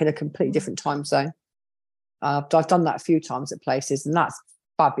back in a completely different time zone. I've done that a few times at places, and that's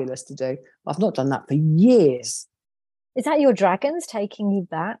fabulous to do. I've not done that for years. Is that your dragons taking you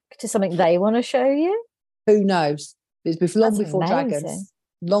back to something they want to show you? Who knows? It's long before dragons.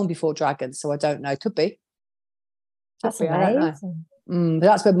 Long before dragons, so I don't know. Could be. That's amazing. But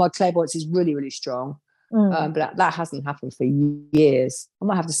that's when my clairvoyance is really, really strong. But that hasn't happened for years. I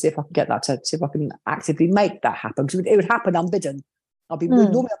might have to see if I can get that to see if I can actively make that happen, because it would happen unbidden.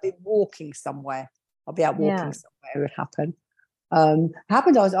 Normally I'll be walking somewhere. I'll be out walking somewhere. It would happen.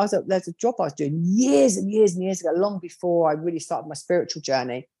 Happened. There's a job I was doing years and years and years ago, long before I really started my spiritual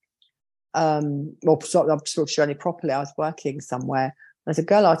journey. Spiritual journey properly. I was working somewhere. There's a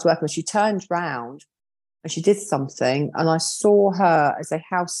girl I was working with. She turned round and she did something, and I saw her as a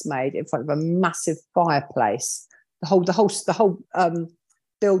housemaid in front of a massive fireplace. The whole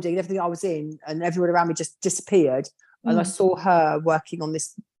building, everything I was in, and everyone around me just disappeared. And I saw her working on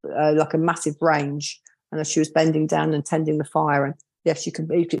this like a massive range, and she was bending down and tending the fire. And she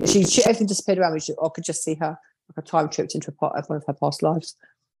everything disappeared around me. I could just see her, like a time tripped into one of her past lives.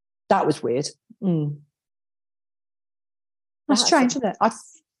 That was weird. That's strange, isn't it?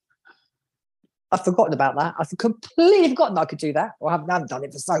 I've forgotten about that. I've completely forgotten I could do that. Or I haven't done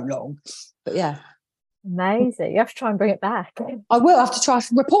it for so long. But yeah. Amazing. You have to try and bring it back. I will have to try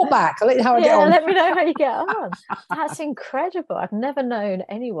to report back. I'll let you know how I get on. Let me know how you get on. That's incredible. I've never known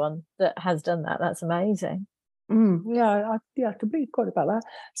anyone that has done that. That's amazing. I completely forgot about that.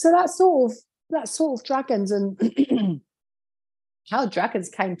 So that sort of dragons and how dragons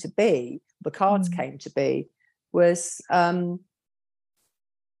came to be, the cards came to be, was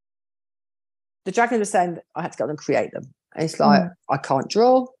the dragon was saying that I had to go and create them. And it's like, I can't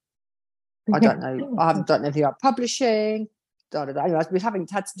draw. I don't know. I haven't done anything about publishing. Anyway, I was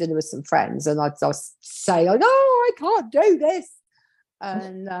had to dinner with some friends, and I was saying, "Oh, no, I can't do this."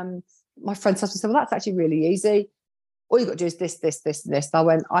 And my friend's husband said, "Well, that's actually really easy. All you've got to do is this, this, this, and this." And I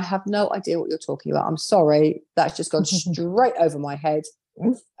went, "I have no idea what you're talking about. I'm sorry. That's just gone straight over my head."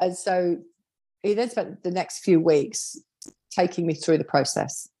 And so he then spent the next few weeks taking me through the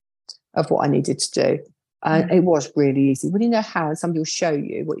process of what I needed to do. And it was really easy. When you know how, and somebody will show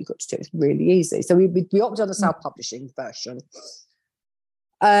you what you've got to do, it's really easy. So we opted on the self-publishing version.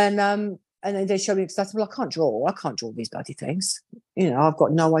 And then they showed me, because I said, well, I can't draw these bloody things. I've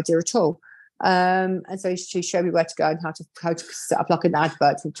got no idea at all. And so she showed me where to go and how to set up like an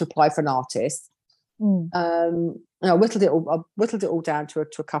advert to apply for an artist. And I whittled it all down to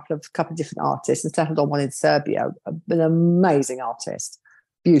a couple of different artists, and settled on one in Serbia, an amazing artist,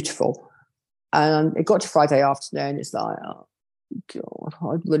 beautiful. And it got to Friday afternoon. It's like, oh God,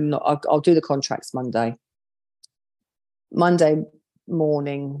 I'll do the contracts Monday. Monday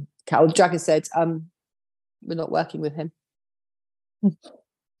morning, the dragon said, we're not working with him.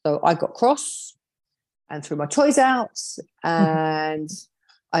 So I got cross and threw my toys out, and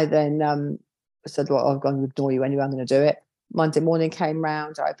I then said, well, I'm going to ignore you anyway, I'm going to do it. Monday morning came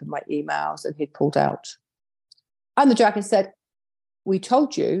round, I opened my emails, and he'd pulled out. And the dragon said, we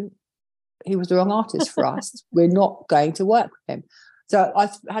told you he was the wrong artist for us. We're not going to work with him. So I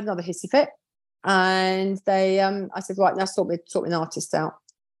had another hissy fit, and I said, right, now sort me an artist out.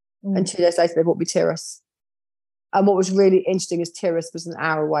 And 2 days later, they brought me Tyrus. And what was really interesting is Tyrus was an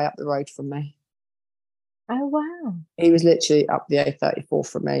hour away up the road from me. Oh, wow. He was literally up the A34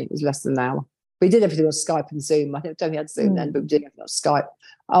 from me. It was less than an hour. We did everything on Skype and Zoom. I don't think we had Zoom then, but we did everything on Skype.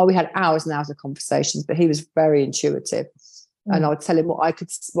 Oh, we had hours and hours of conversations, but he was very intuitive. And I would tell him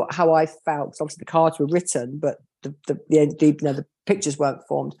how I felt. Because obviously the cards were written, but the pictures weren't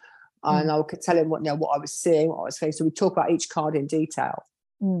formed. And I could tell him what I was seeing, what I was feeling. So we'd talk about each card in detail.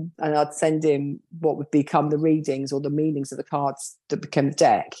 And I'd send him what would become the readings or the meanings of the cards that became the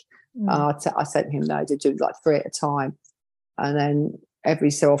deck. I sent him those. I'd do like 3 at a time. And then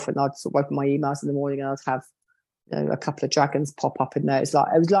every so often I'd sort of open my emails in the morning and I'd have a couple of dragons pop up in there. It's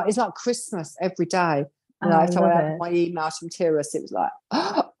like Christmas every day. And every time I had my emails from Tiras, it was like,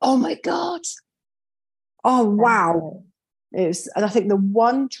 oh my God. Oh wow. And I think the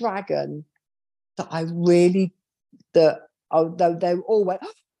one dragon that I really they're always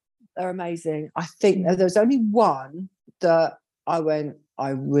they're amazing. I think there's only one that I went, I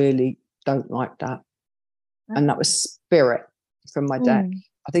really don't like that. And that was Spirit from my deck.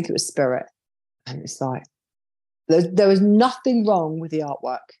 I think it was Spirit. And it's like there was nothing wrong with the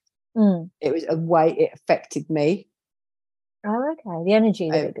artwork. It was a way it affected me. Oh, okay. The energy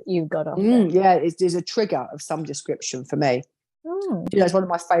that you got off it. Yeah, there's a trigger of some description for me. It's one of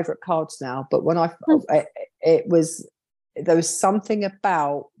my favourite cards now. But when there was something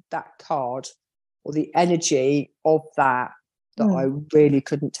about that card or the energy of that I really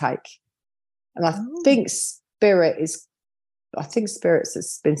couldn't take. And I think Spirit's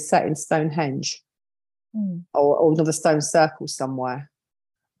been set in Stonehenge or another stone circle somewhere.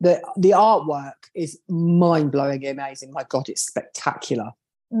 The artwork is mind-blowingly amazing. My God, it's spectacular.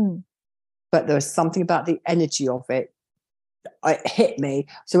 But there was something about the energy of it. It hit me.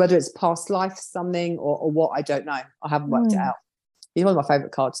 So whether it's past life something or what, I don't know. I haven't worked it out. He's one of my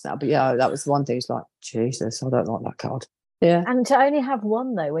favourite cards now. But yeah, that was one thing. It's like, Jesus, I don't like that card. Yeah. And to only have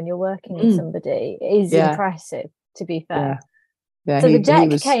one, though, when you're working with somebody is impressive, to be fair. Yeah. So the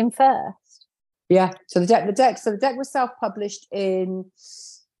deck came first. Yeah. So the deck was self-published in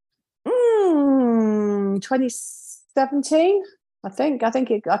 2017. I think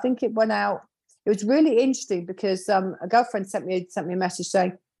it went out. It was really interesting because a girlfriend sent me a message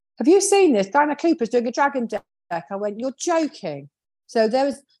saying, "Have you seen this? Diana Cooper's doing a dragon deck." I went, "You're joking." So there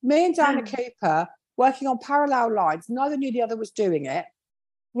was me and Diana Cooper working on parallel lines. Neither knew the other was doing it.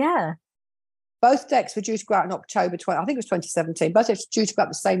 Yeah. Both decks were due to go out in October 20. I think it was 2017. Both decks were due to go out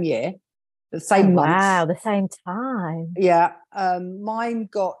the same year, the same month. Wow, the same time. Yeah. Mine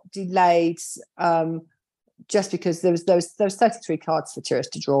got delayed just because there was 33 cards for Tiras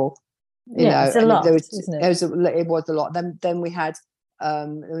to draw. It's a lot, isn't it? It was a lot. Then we had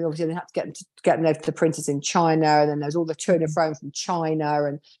we obviously had to get them over to the printers in China, and then there's all the to and fro from China,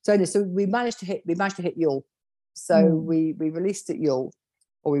 and so we managed to hit Yule. So we released at Yule,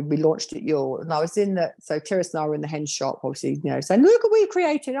 or we launched at Yule, and I was so Tiras and I were in the hen shop, obviously, saying, "Look what we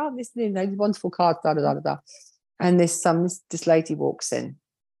created! Oh, this these wonderful cards, da da da da." And this lady walks in.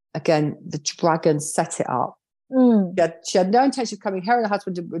 Again, the dragon set it up. She had no intention of coming. Her and her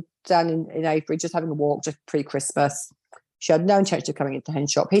husband were down in Avebury, just having a walk, just pre-Christmas. She had no intention of coming into the hen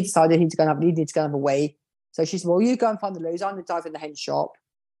shop. He decided he needed to go and have a wee. So she said, "Well, you go and find the loos. I'm going to dive in the hen shop."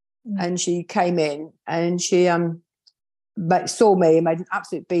 And she came in and she saw me and made an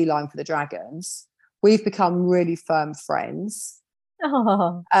absolute beeline for the dragons. We've become really firm friends.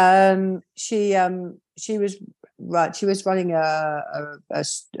 Oh. She was running a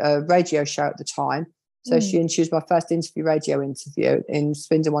radio show at the time. So she was my first radio interview in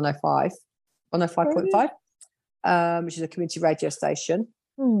Swindon 105.5, which is a community radio station.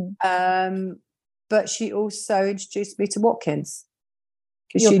 But she also introduced me to Watkins.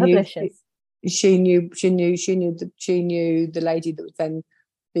 Your publishers. She knew the lady that was then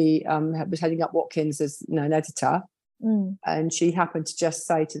was heading up Watkins as an editor. And she happened to just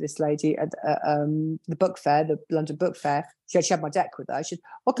say to this lady at the book fair, the London Book Fair, she had my deck with her. She said,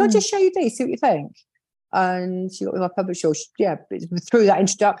 "Well, can I just show you these, see what you think?" And she got with my publisher. Through that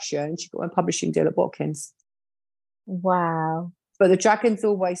introduction, she got my publishing deal at Watkins. Wow. But the dragons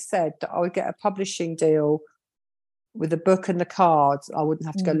always said that I would get a publishing deal with the book and the cards. I wouldn't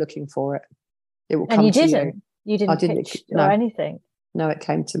have to go looking for it. It will come to you. And you didn't pitch or anything? No, it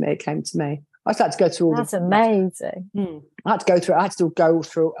came to me. I just had to go through all That's amazing. I had to still go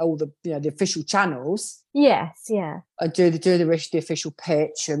through all the the official channels. Yes, yeah. I do the official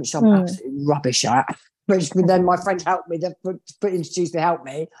pitch, which I'm absolutely rubbish at. But then my friend helped me. They introduced me, helped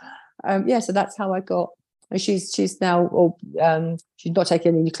me. So that's how I got. And she's now, she's not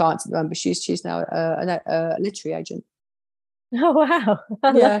taking any clients at the moment, but she's now a literary agent. Oh wow!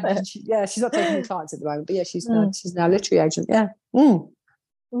 I love it. She's not taking any clients at the moment, but she's now a literary agent. Yeah.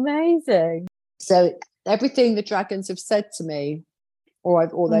 Amazing. So everything the dragons have said to me, or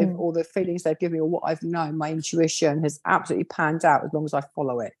the feelings they've given me, or what I've known, my intuition has absolutely panned out as long as I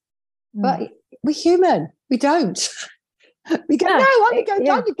follow it. But we're human. We don't. We go, no, I'm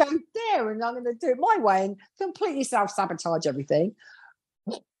going to go there and I'm going to do it my way and completely self-sabotage everything.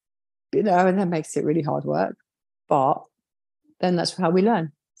 And that makes it really hard work. But then that's how we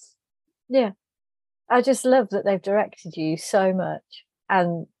learn. Yeah. I just love that they've directed you so much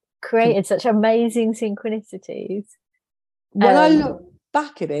and created such amazing synchronicities. When I look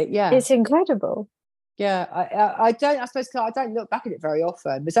back at it, it's incredible. Yeah, I don't look back at it very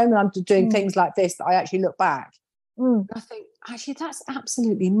often. It's only when I'm doing things like this that I actually look back. I think, actually, that's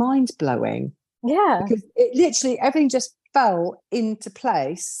absolutely mind-blowing. Yeah. Because it literally, everything just fell into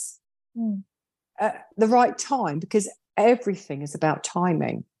place at the right time, because everything is about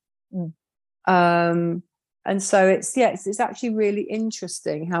timing. And so it's actually really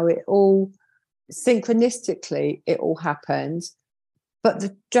interesting how it all, synchronistically, it all happened. But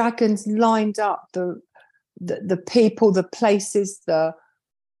the dragons lined up the people, the places, the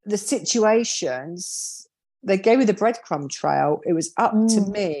situations. They gave me the breadcrumb trail. It was up to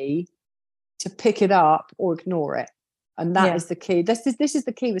me to pick it up or ignore it. And that is the key. This is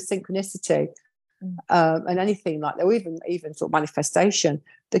the key with synchronicity. And anything like that, or even sort of manifestation.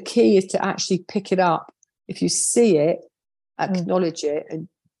 The key is to actually pick it up. If you see it, acknowledge it, and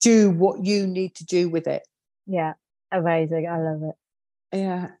do what you need to do with it. Yeah, amazing. I love it.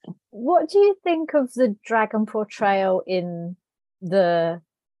 Yeah. What do you think of the dragon portrayal in the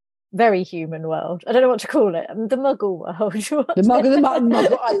very human world? I don't know what to call it. The Muggle world. The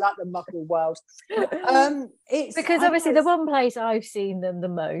Muggle. I like the Muggle world. Because obviously the one place I've seen them the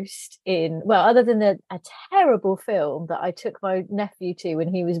most in, well, other than a terrible film that I took my nephew to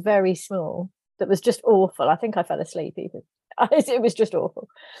when he was very small, that was just awful. I think I fell asleep even. It was just awful.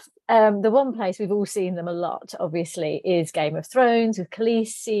 The one place we've all seen them a lot, obviously, is Game of Thrones with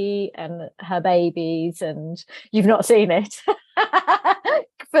Khaleesi and her babies, and you've not seen it.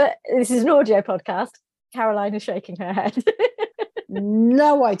 But this is an audio podcast. Caroline is shaking her head.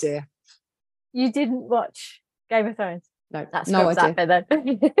 No idea. You didn't watch Game of Thrones? No, that's no idea. That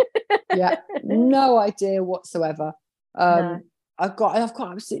then. Yeah, no idea whatsoever. No. I've got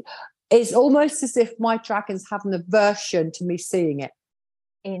absolutely. It's almost as if my dragons have an aversion to me seeing it.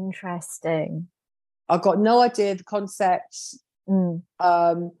 Interesting. I've got no idea the concept.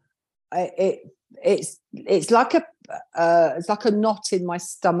 It's like a knot in my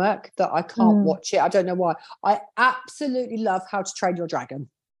stomach that I can't watch it. I don't know why. I absolutely love How to Train Your Dragon.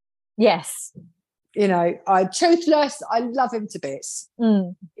 Yes. I'm Toothless. I love him to bits.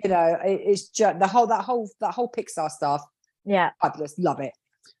 It's just that whole Pixar stuff. Yeah, fabulous. Love it.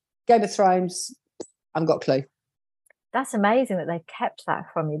 Game of Thrones, I haven't got a clue. That's amazing that they've kept that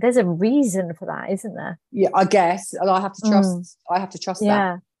from you. There's a reason for that, isn't there? Yeah, I guess, and I have to trust. I have to trust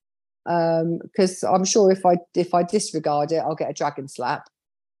that. Because I'm sure if I disregard it, I'll get a dragon slap.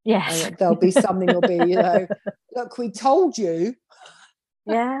 Yes, and there'll be something. Will be look, we told you.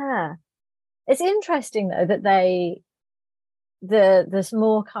 Yeah, it's interesting though that there's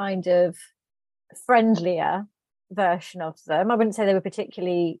more kind of friendlier version of them. I wouldn't say they were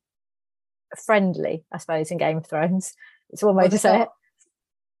particularly friendly, I suppose, in Game of Thrones. It's one way to say it.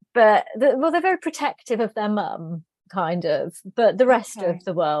 But they're very protective of their mum, kind of. But the rest of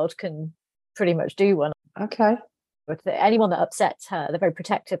the world can pretty much do one. Okay. But anyone that upsets her, they're very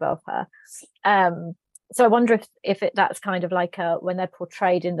protective of her. So I wonder if that's kind of like when they're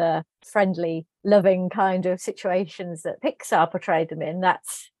portrayed in the friendly, loving kind of situations that Pixar portrayed them in,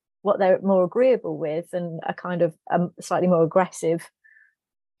 that's what they're more agreeable with, and a kind of slightly more aggressive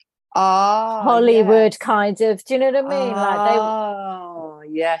Hollywood kind of. Do you know what I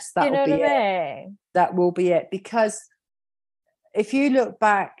mean? Yes, that will be it. That will be it. Because if you look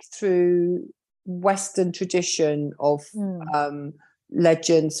back through Western tradition of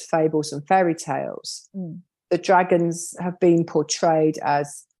legends, fables, and fairy tales, the dragons have been portrayed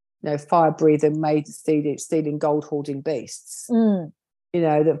as fire-breathing, stealing gold, hoarding beasts.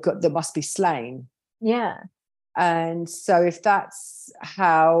 That must be slain. Yeah. And so if that's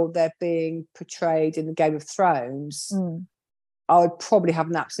how they're being portrayed in the Game of Thrones, I would probably have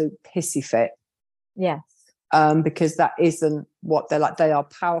an absolute pissy fit. Yes. Because that isn't what they're like. They are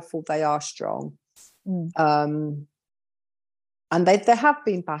powerful, they are strong. And there have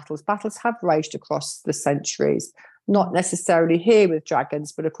been battles. Battles have raged across the centuries, not necessarily here with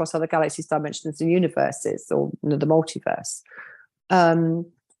dragons, but across other galaxies, dimensions, and universes, or the multiverse.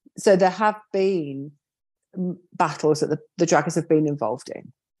 So there have been battles that the dragons have been involved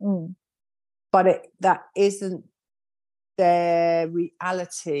in, but their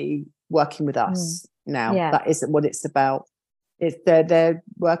reality working with us now. Yeah. That isn't what it's about. It's they're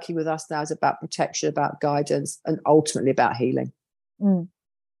working with us now is about protection, about guidance, and ultimately about healing.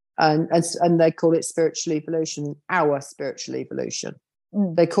 And they call it spiritual evolution, our spiritual evolution.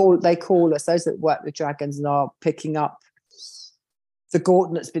 They call us, those that work with dragons and are picking up the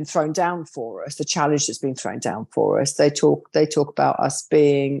gauntlet that's been thrown down for us, the challenge that's been thrown down for us. They talk about us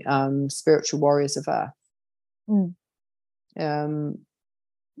being spiritual warriors of earth,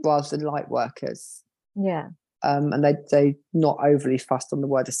 rather than light workers. Yeah. And they not overly fussed on the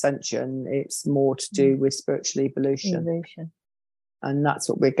word ascension. It's more to do with spiritual evolution. And that's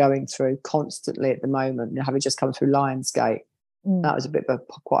what we're going through constantly at the moment. Having just come through Lionsgate, that was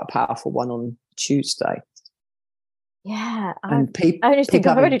quite a powerful one on Tuesday. Yeah, and I just think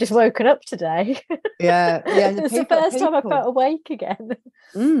I've already just woken up today. Yeah. It's the first time I felt awake again.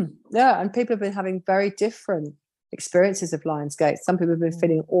 Yeah, and people have been having very different experiences of Lionsgate. Some people have been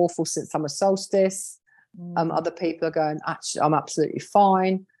feeling awful since summer solstice. Other people are going, actually, I'm absolutely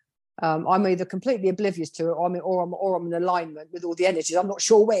fine. I'm either completely oblivious to it, or I'm in alignment with all the energies. I'm not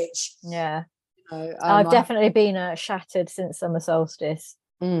sure which. Yeah, I've definitely been shattered since summer solstice.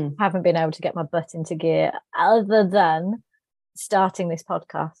 Haven't been able to get my butt into gear, other than starting this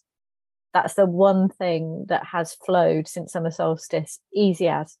podcast. That's the one thing that has flowed since summer solstice. Easy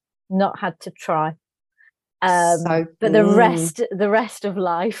as, not had to try. But the rest of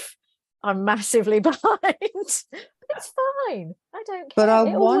life, I'm massively behind. It's fine. I don't care. But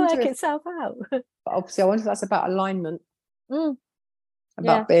It'll work itself out. But obviously, I wonder if that's about alignment.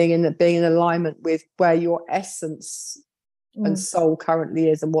 About being in alignment with where your essence and soul currently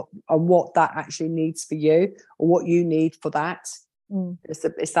is, and what that actually needs for you, or what you need for that.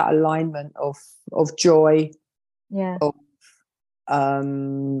 It's that alignment of joy, of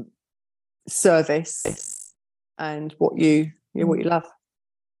service, and what you love.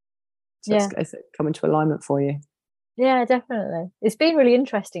 So it's come into alignment for you. Yeah, definitely. It's been really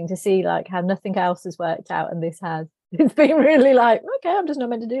interesting to see like how nothing else has worked out and this has. It's been really like, okay, I'm just not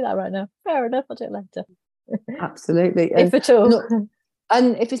meant to do that right now. Fair enough, I'll do it later. Absolutely. If at all.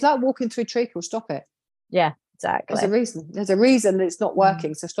 And if it's like walking through treacle, stop it. Yeah, exactly. There's a reason that it's not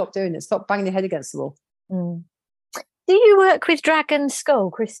working, so stop doing it. Stop banging your head against the wall. Do you work with dragon skull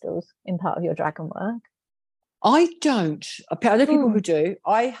crystals in part of your dragon work? I don't. I know people who do.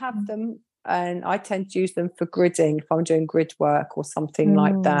 I have them, and I tend to use them for gridding if I'm doing grid work or something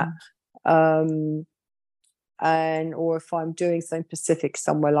like that. Or if I'm doing something specific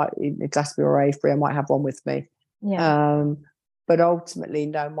somewhere like in Glastonbury or Avebury, I might have one with me. But ultimately,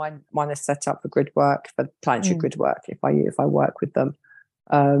 no, mine is set up for grid work, for planetary grid work. If I work with them,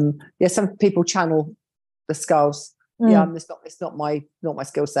 some people channel the skulls. It's not my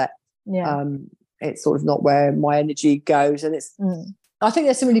skill set. It's sort of not where my energy goes, and it's. I think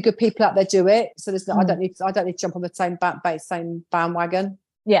there's some really good people out there do it. So there's I don't need to jump on the same bandwagon.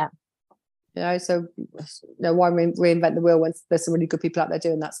 Yeah. So why reinvent the wheel when there's some really good people out there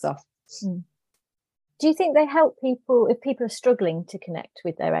doing that stuff? Do you think they help people if people are struggling to connect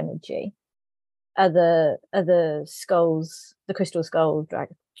with their energy? Other skulls, the crystal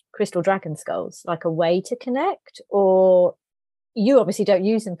dragon skulls, like a way to connect, or you obviously don't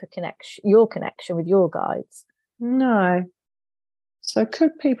use them for your connection with your guides? No. So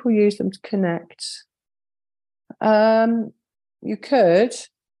could people use them to connect? You could.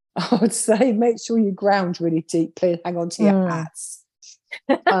 I would say make sure you ground really deeply and hang on to your hats.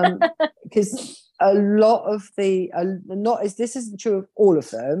 Because a lot of this isn't true of all of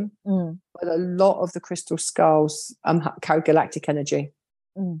them, but a lot of the crystal skulls carry galactic energy.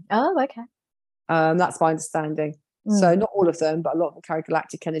 Oh, okay. That's my understanding. So not all of them, but a lot of them carry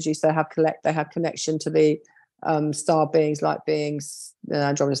galactic energy. So they have connection to the star beings, light beings,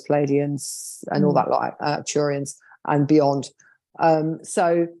 Andromeda's Pleiadians, and all that, like Arcturians and beyond.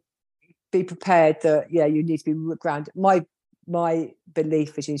 So be prepared that you need to be grounded. My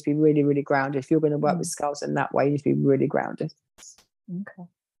belief is you need to be really, really grounded. If you're going to work with skulls in that way, you need to be really grounded. Okay.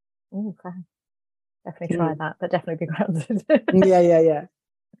 Okay. Definitely try that, but definitely be grounded. Yeah.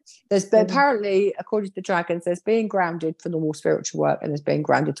 Apparently, according to the dragons, there's being grounded for normal spiritual work, and there's being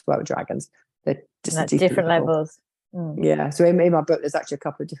grounded to work with dragons. They're just different levels. Yeah. So in my book, there's actually a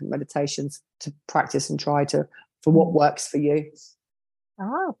couple of different meditations to practice and try for what works for you.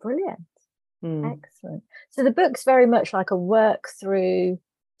 Oh, brilliant. Excellent. So the book's very much like a work through,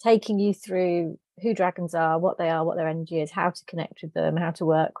 taking you through who dragons are, what they are, what their energy is, how to connect with them, how to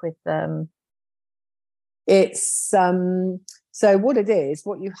work with them. It's so what it is,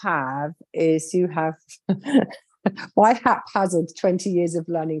 what you have is my haphazard 20 years of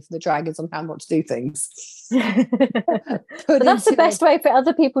learning from the dragons on how not to do things. But that's the best way for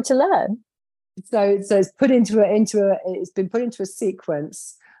other people to learn. So it's it's been put into a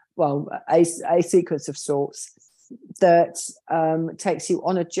sequence, well, a sequence of sorts that takes you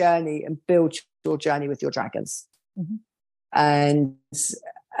on a journey and builds your journey with your dragons. And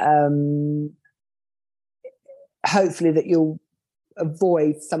hopefully that you'll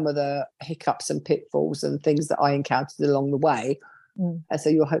avoid some of the hiccups and pitfalls and things that I encountered along the way. And so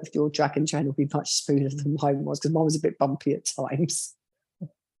your dragon journey will be much smoother than mine was, because mine was a bit bumpy at times.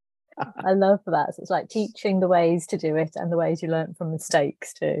 I love that. So it's like teaching the ways to do it and the ways you learn from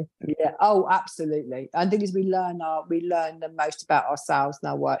mistakes too. Yeah. Oh, absolutely. And the thing is, we learn the most about ourselves and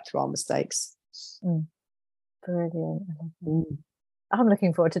our work through our mistakes. Brilliant. I'm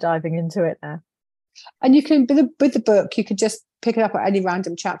looking forward to diving into it now. And you can, with the book, you can just pick it up at any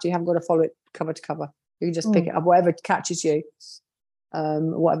random chapter. You haven't got to follow it cover to cover. You can just pick it up, whatever catches you,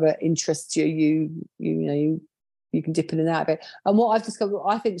 whatever interests you. You can dip in and out of it. And what I've discovered,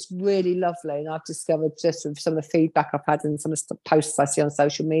 what I think is really lovely, and I've discovered just from some of the feedback I've had and some of the posts I see on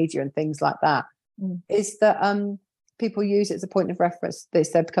social media and things like that, is that people use it as a point of reference.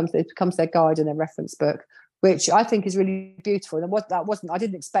 It becomes their guide and their reference book, which I think is really beautiful. And I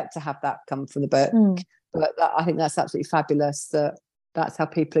didn't expect to have that come from the book, but I think that's absolutely fabulous. That's how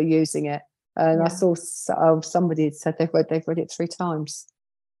people are using it. And I saw somebody had said they've read it 3 times.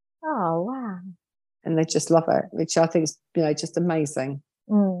 Oh wow! And they just love it, which I think is just amazing.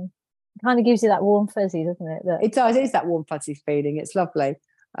 It kind of gives you that warm fuzzy, doesn't it? It does. It is that warm fuzzy feeling. It's lovely.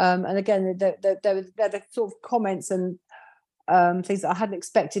 And again, they're the sort of comments and things that I hadn't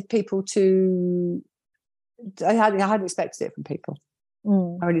expected people to. I hadn't expected it from people.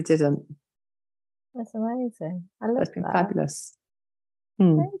 I really didn't. That's amazing. I love that. It's been fabulous.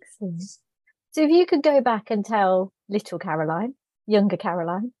 Excellent. So if you could go back and tell little Caroline, younger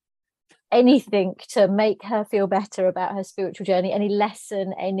Caroline, anything to make her feel better about her spiritual journey, any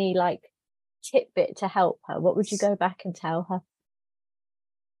lesson, any tidbit to help her, what would you go back and tell her?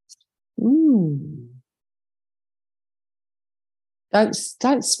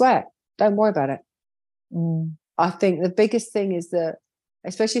 Don't sweat. Don't worry about it. I think the biggest thing is that,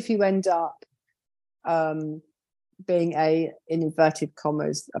 especially if you end up being in inverted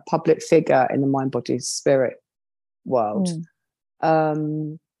commas, a public figure in the mind, body, spirit world,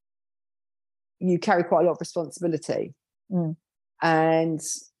 you carry quite a lot of responsibility. And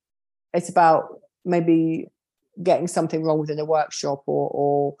it's about maybe getting something wrong within a workshop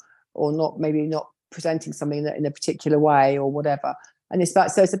or not presenting something in a particular way or whatever. And it's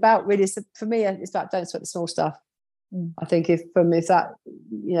about for me, it's about don't sweat the small stuff. I think if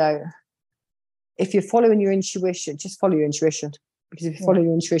you're following your intuition, just follow your intuition, because if you follow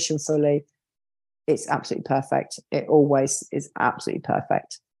your intuition fully, it's absolutely perfect. It always is absolutely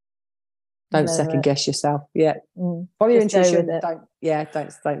perfect. Don't second guess yourself. Follow your intuition.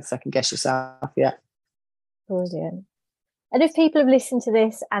 Don't second guess yourself. Brilliant. And if people have listened to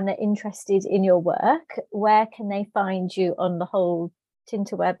this and they're interested in your work, where can they find you on the whole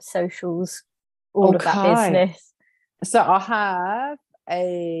Tinterweb socials, all of that business? So I have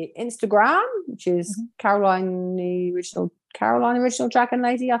a Instagram, which is Caroline Original Dragon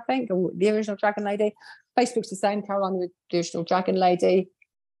Lady, I think, or the Original Dragon Lady. Facebook's the same, Caroline the Original Dragon Lady.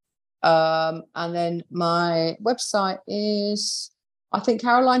 And then my website is, I think,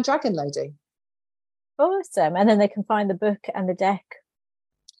 Caroline Dragon Lady. Awesome. And then they can find the book and the deck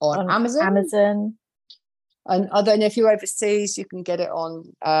on Amazon. And if you're overseas, you can get it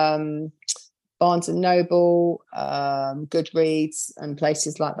on Barnes and Noble, Goodreads, and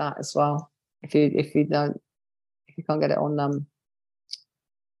places like that as well. If you can't get it on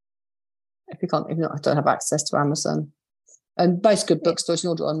if you don't have access to Amazon. And most good bookstores,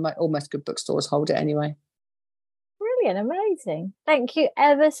 almost good bookstores hold it anyway. Brilliant, amazing. Thank you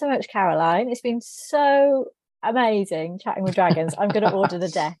ever so much, Caroline. It's been so amazing chatting with dragons. I'm going to order the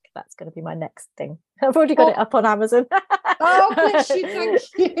deck. That's going to be my next thing. I've already got it up on Amazon. Oh, bless you, thank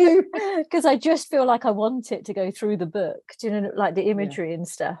you. Because I just feel like I want it to go through the book. Do you know, like the imagery and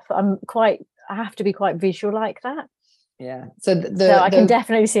stuff? I have to be quite visual like that. Yeah. So I can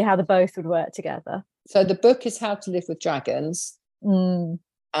definitely see how the both would work together. So the book is How to Live with Dragons, and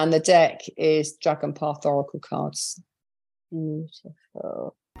the deck is Dragon Path Oracle cards.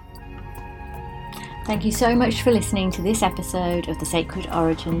 Beautiful. Thank you so much for listening to this episode of the Sacred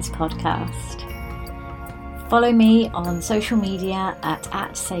Origins podcast. Follow me on social media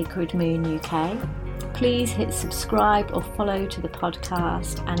at Sacred Moon UK. Please hit subscribe or follow to the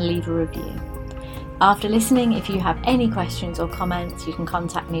podcast and leave a review. After listening, if you have any questions or comments, you can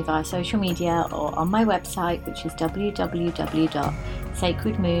contact me via social media or on my website, which is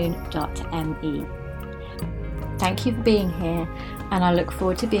www.sacredmoon.me. Thank you for being here, and I look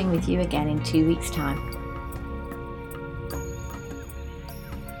forward to being with you again in 2 weeks' time.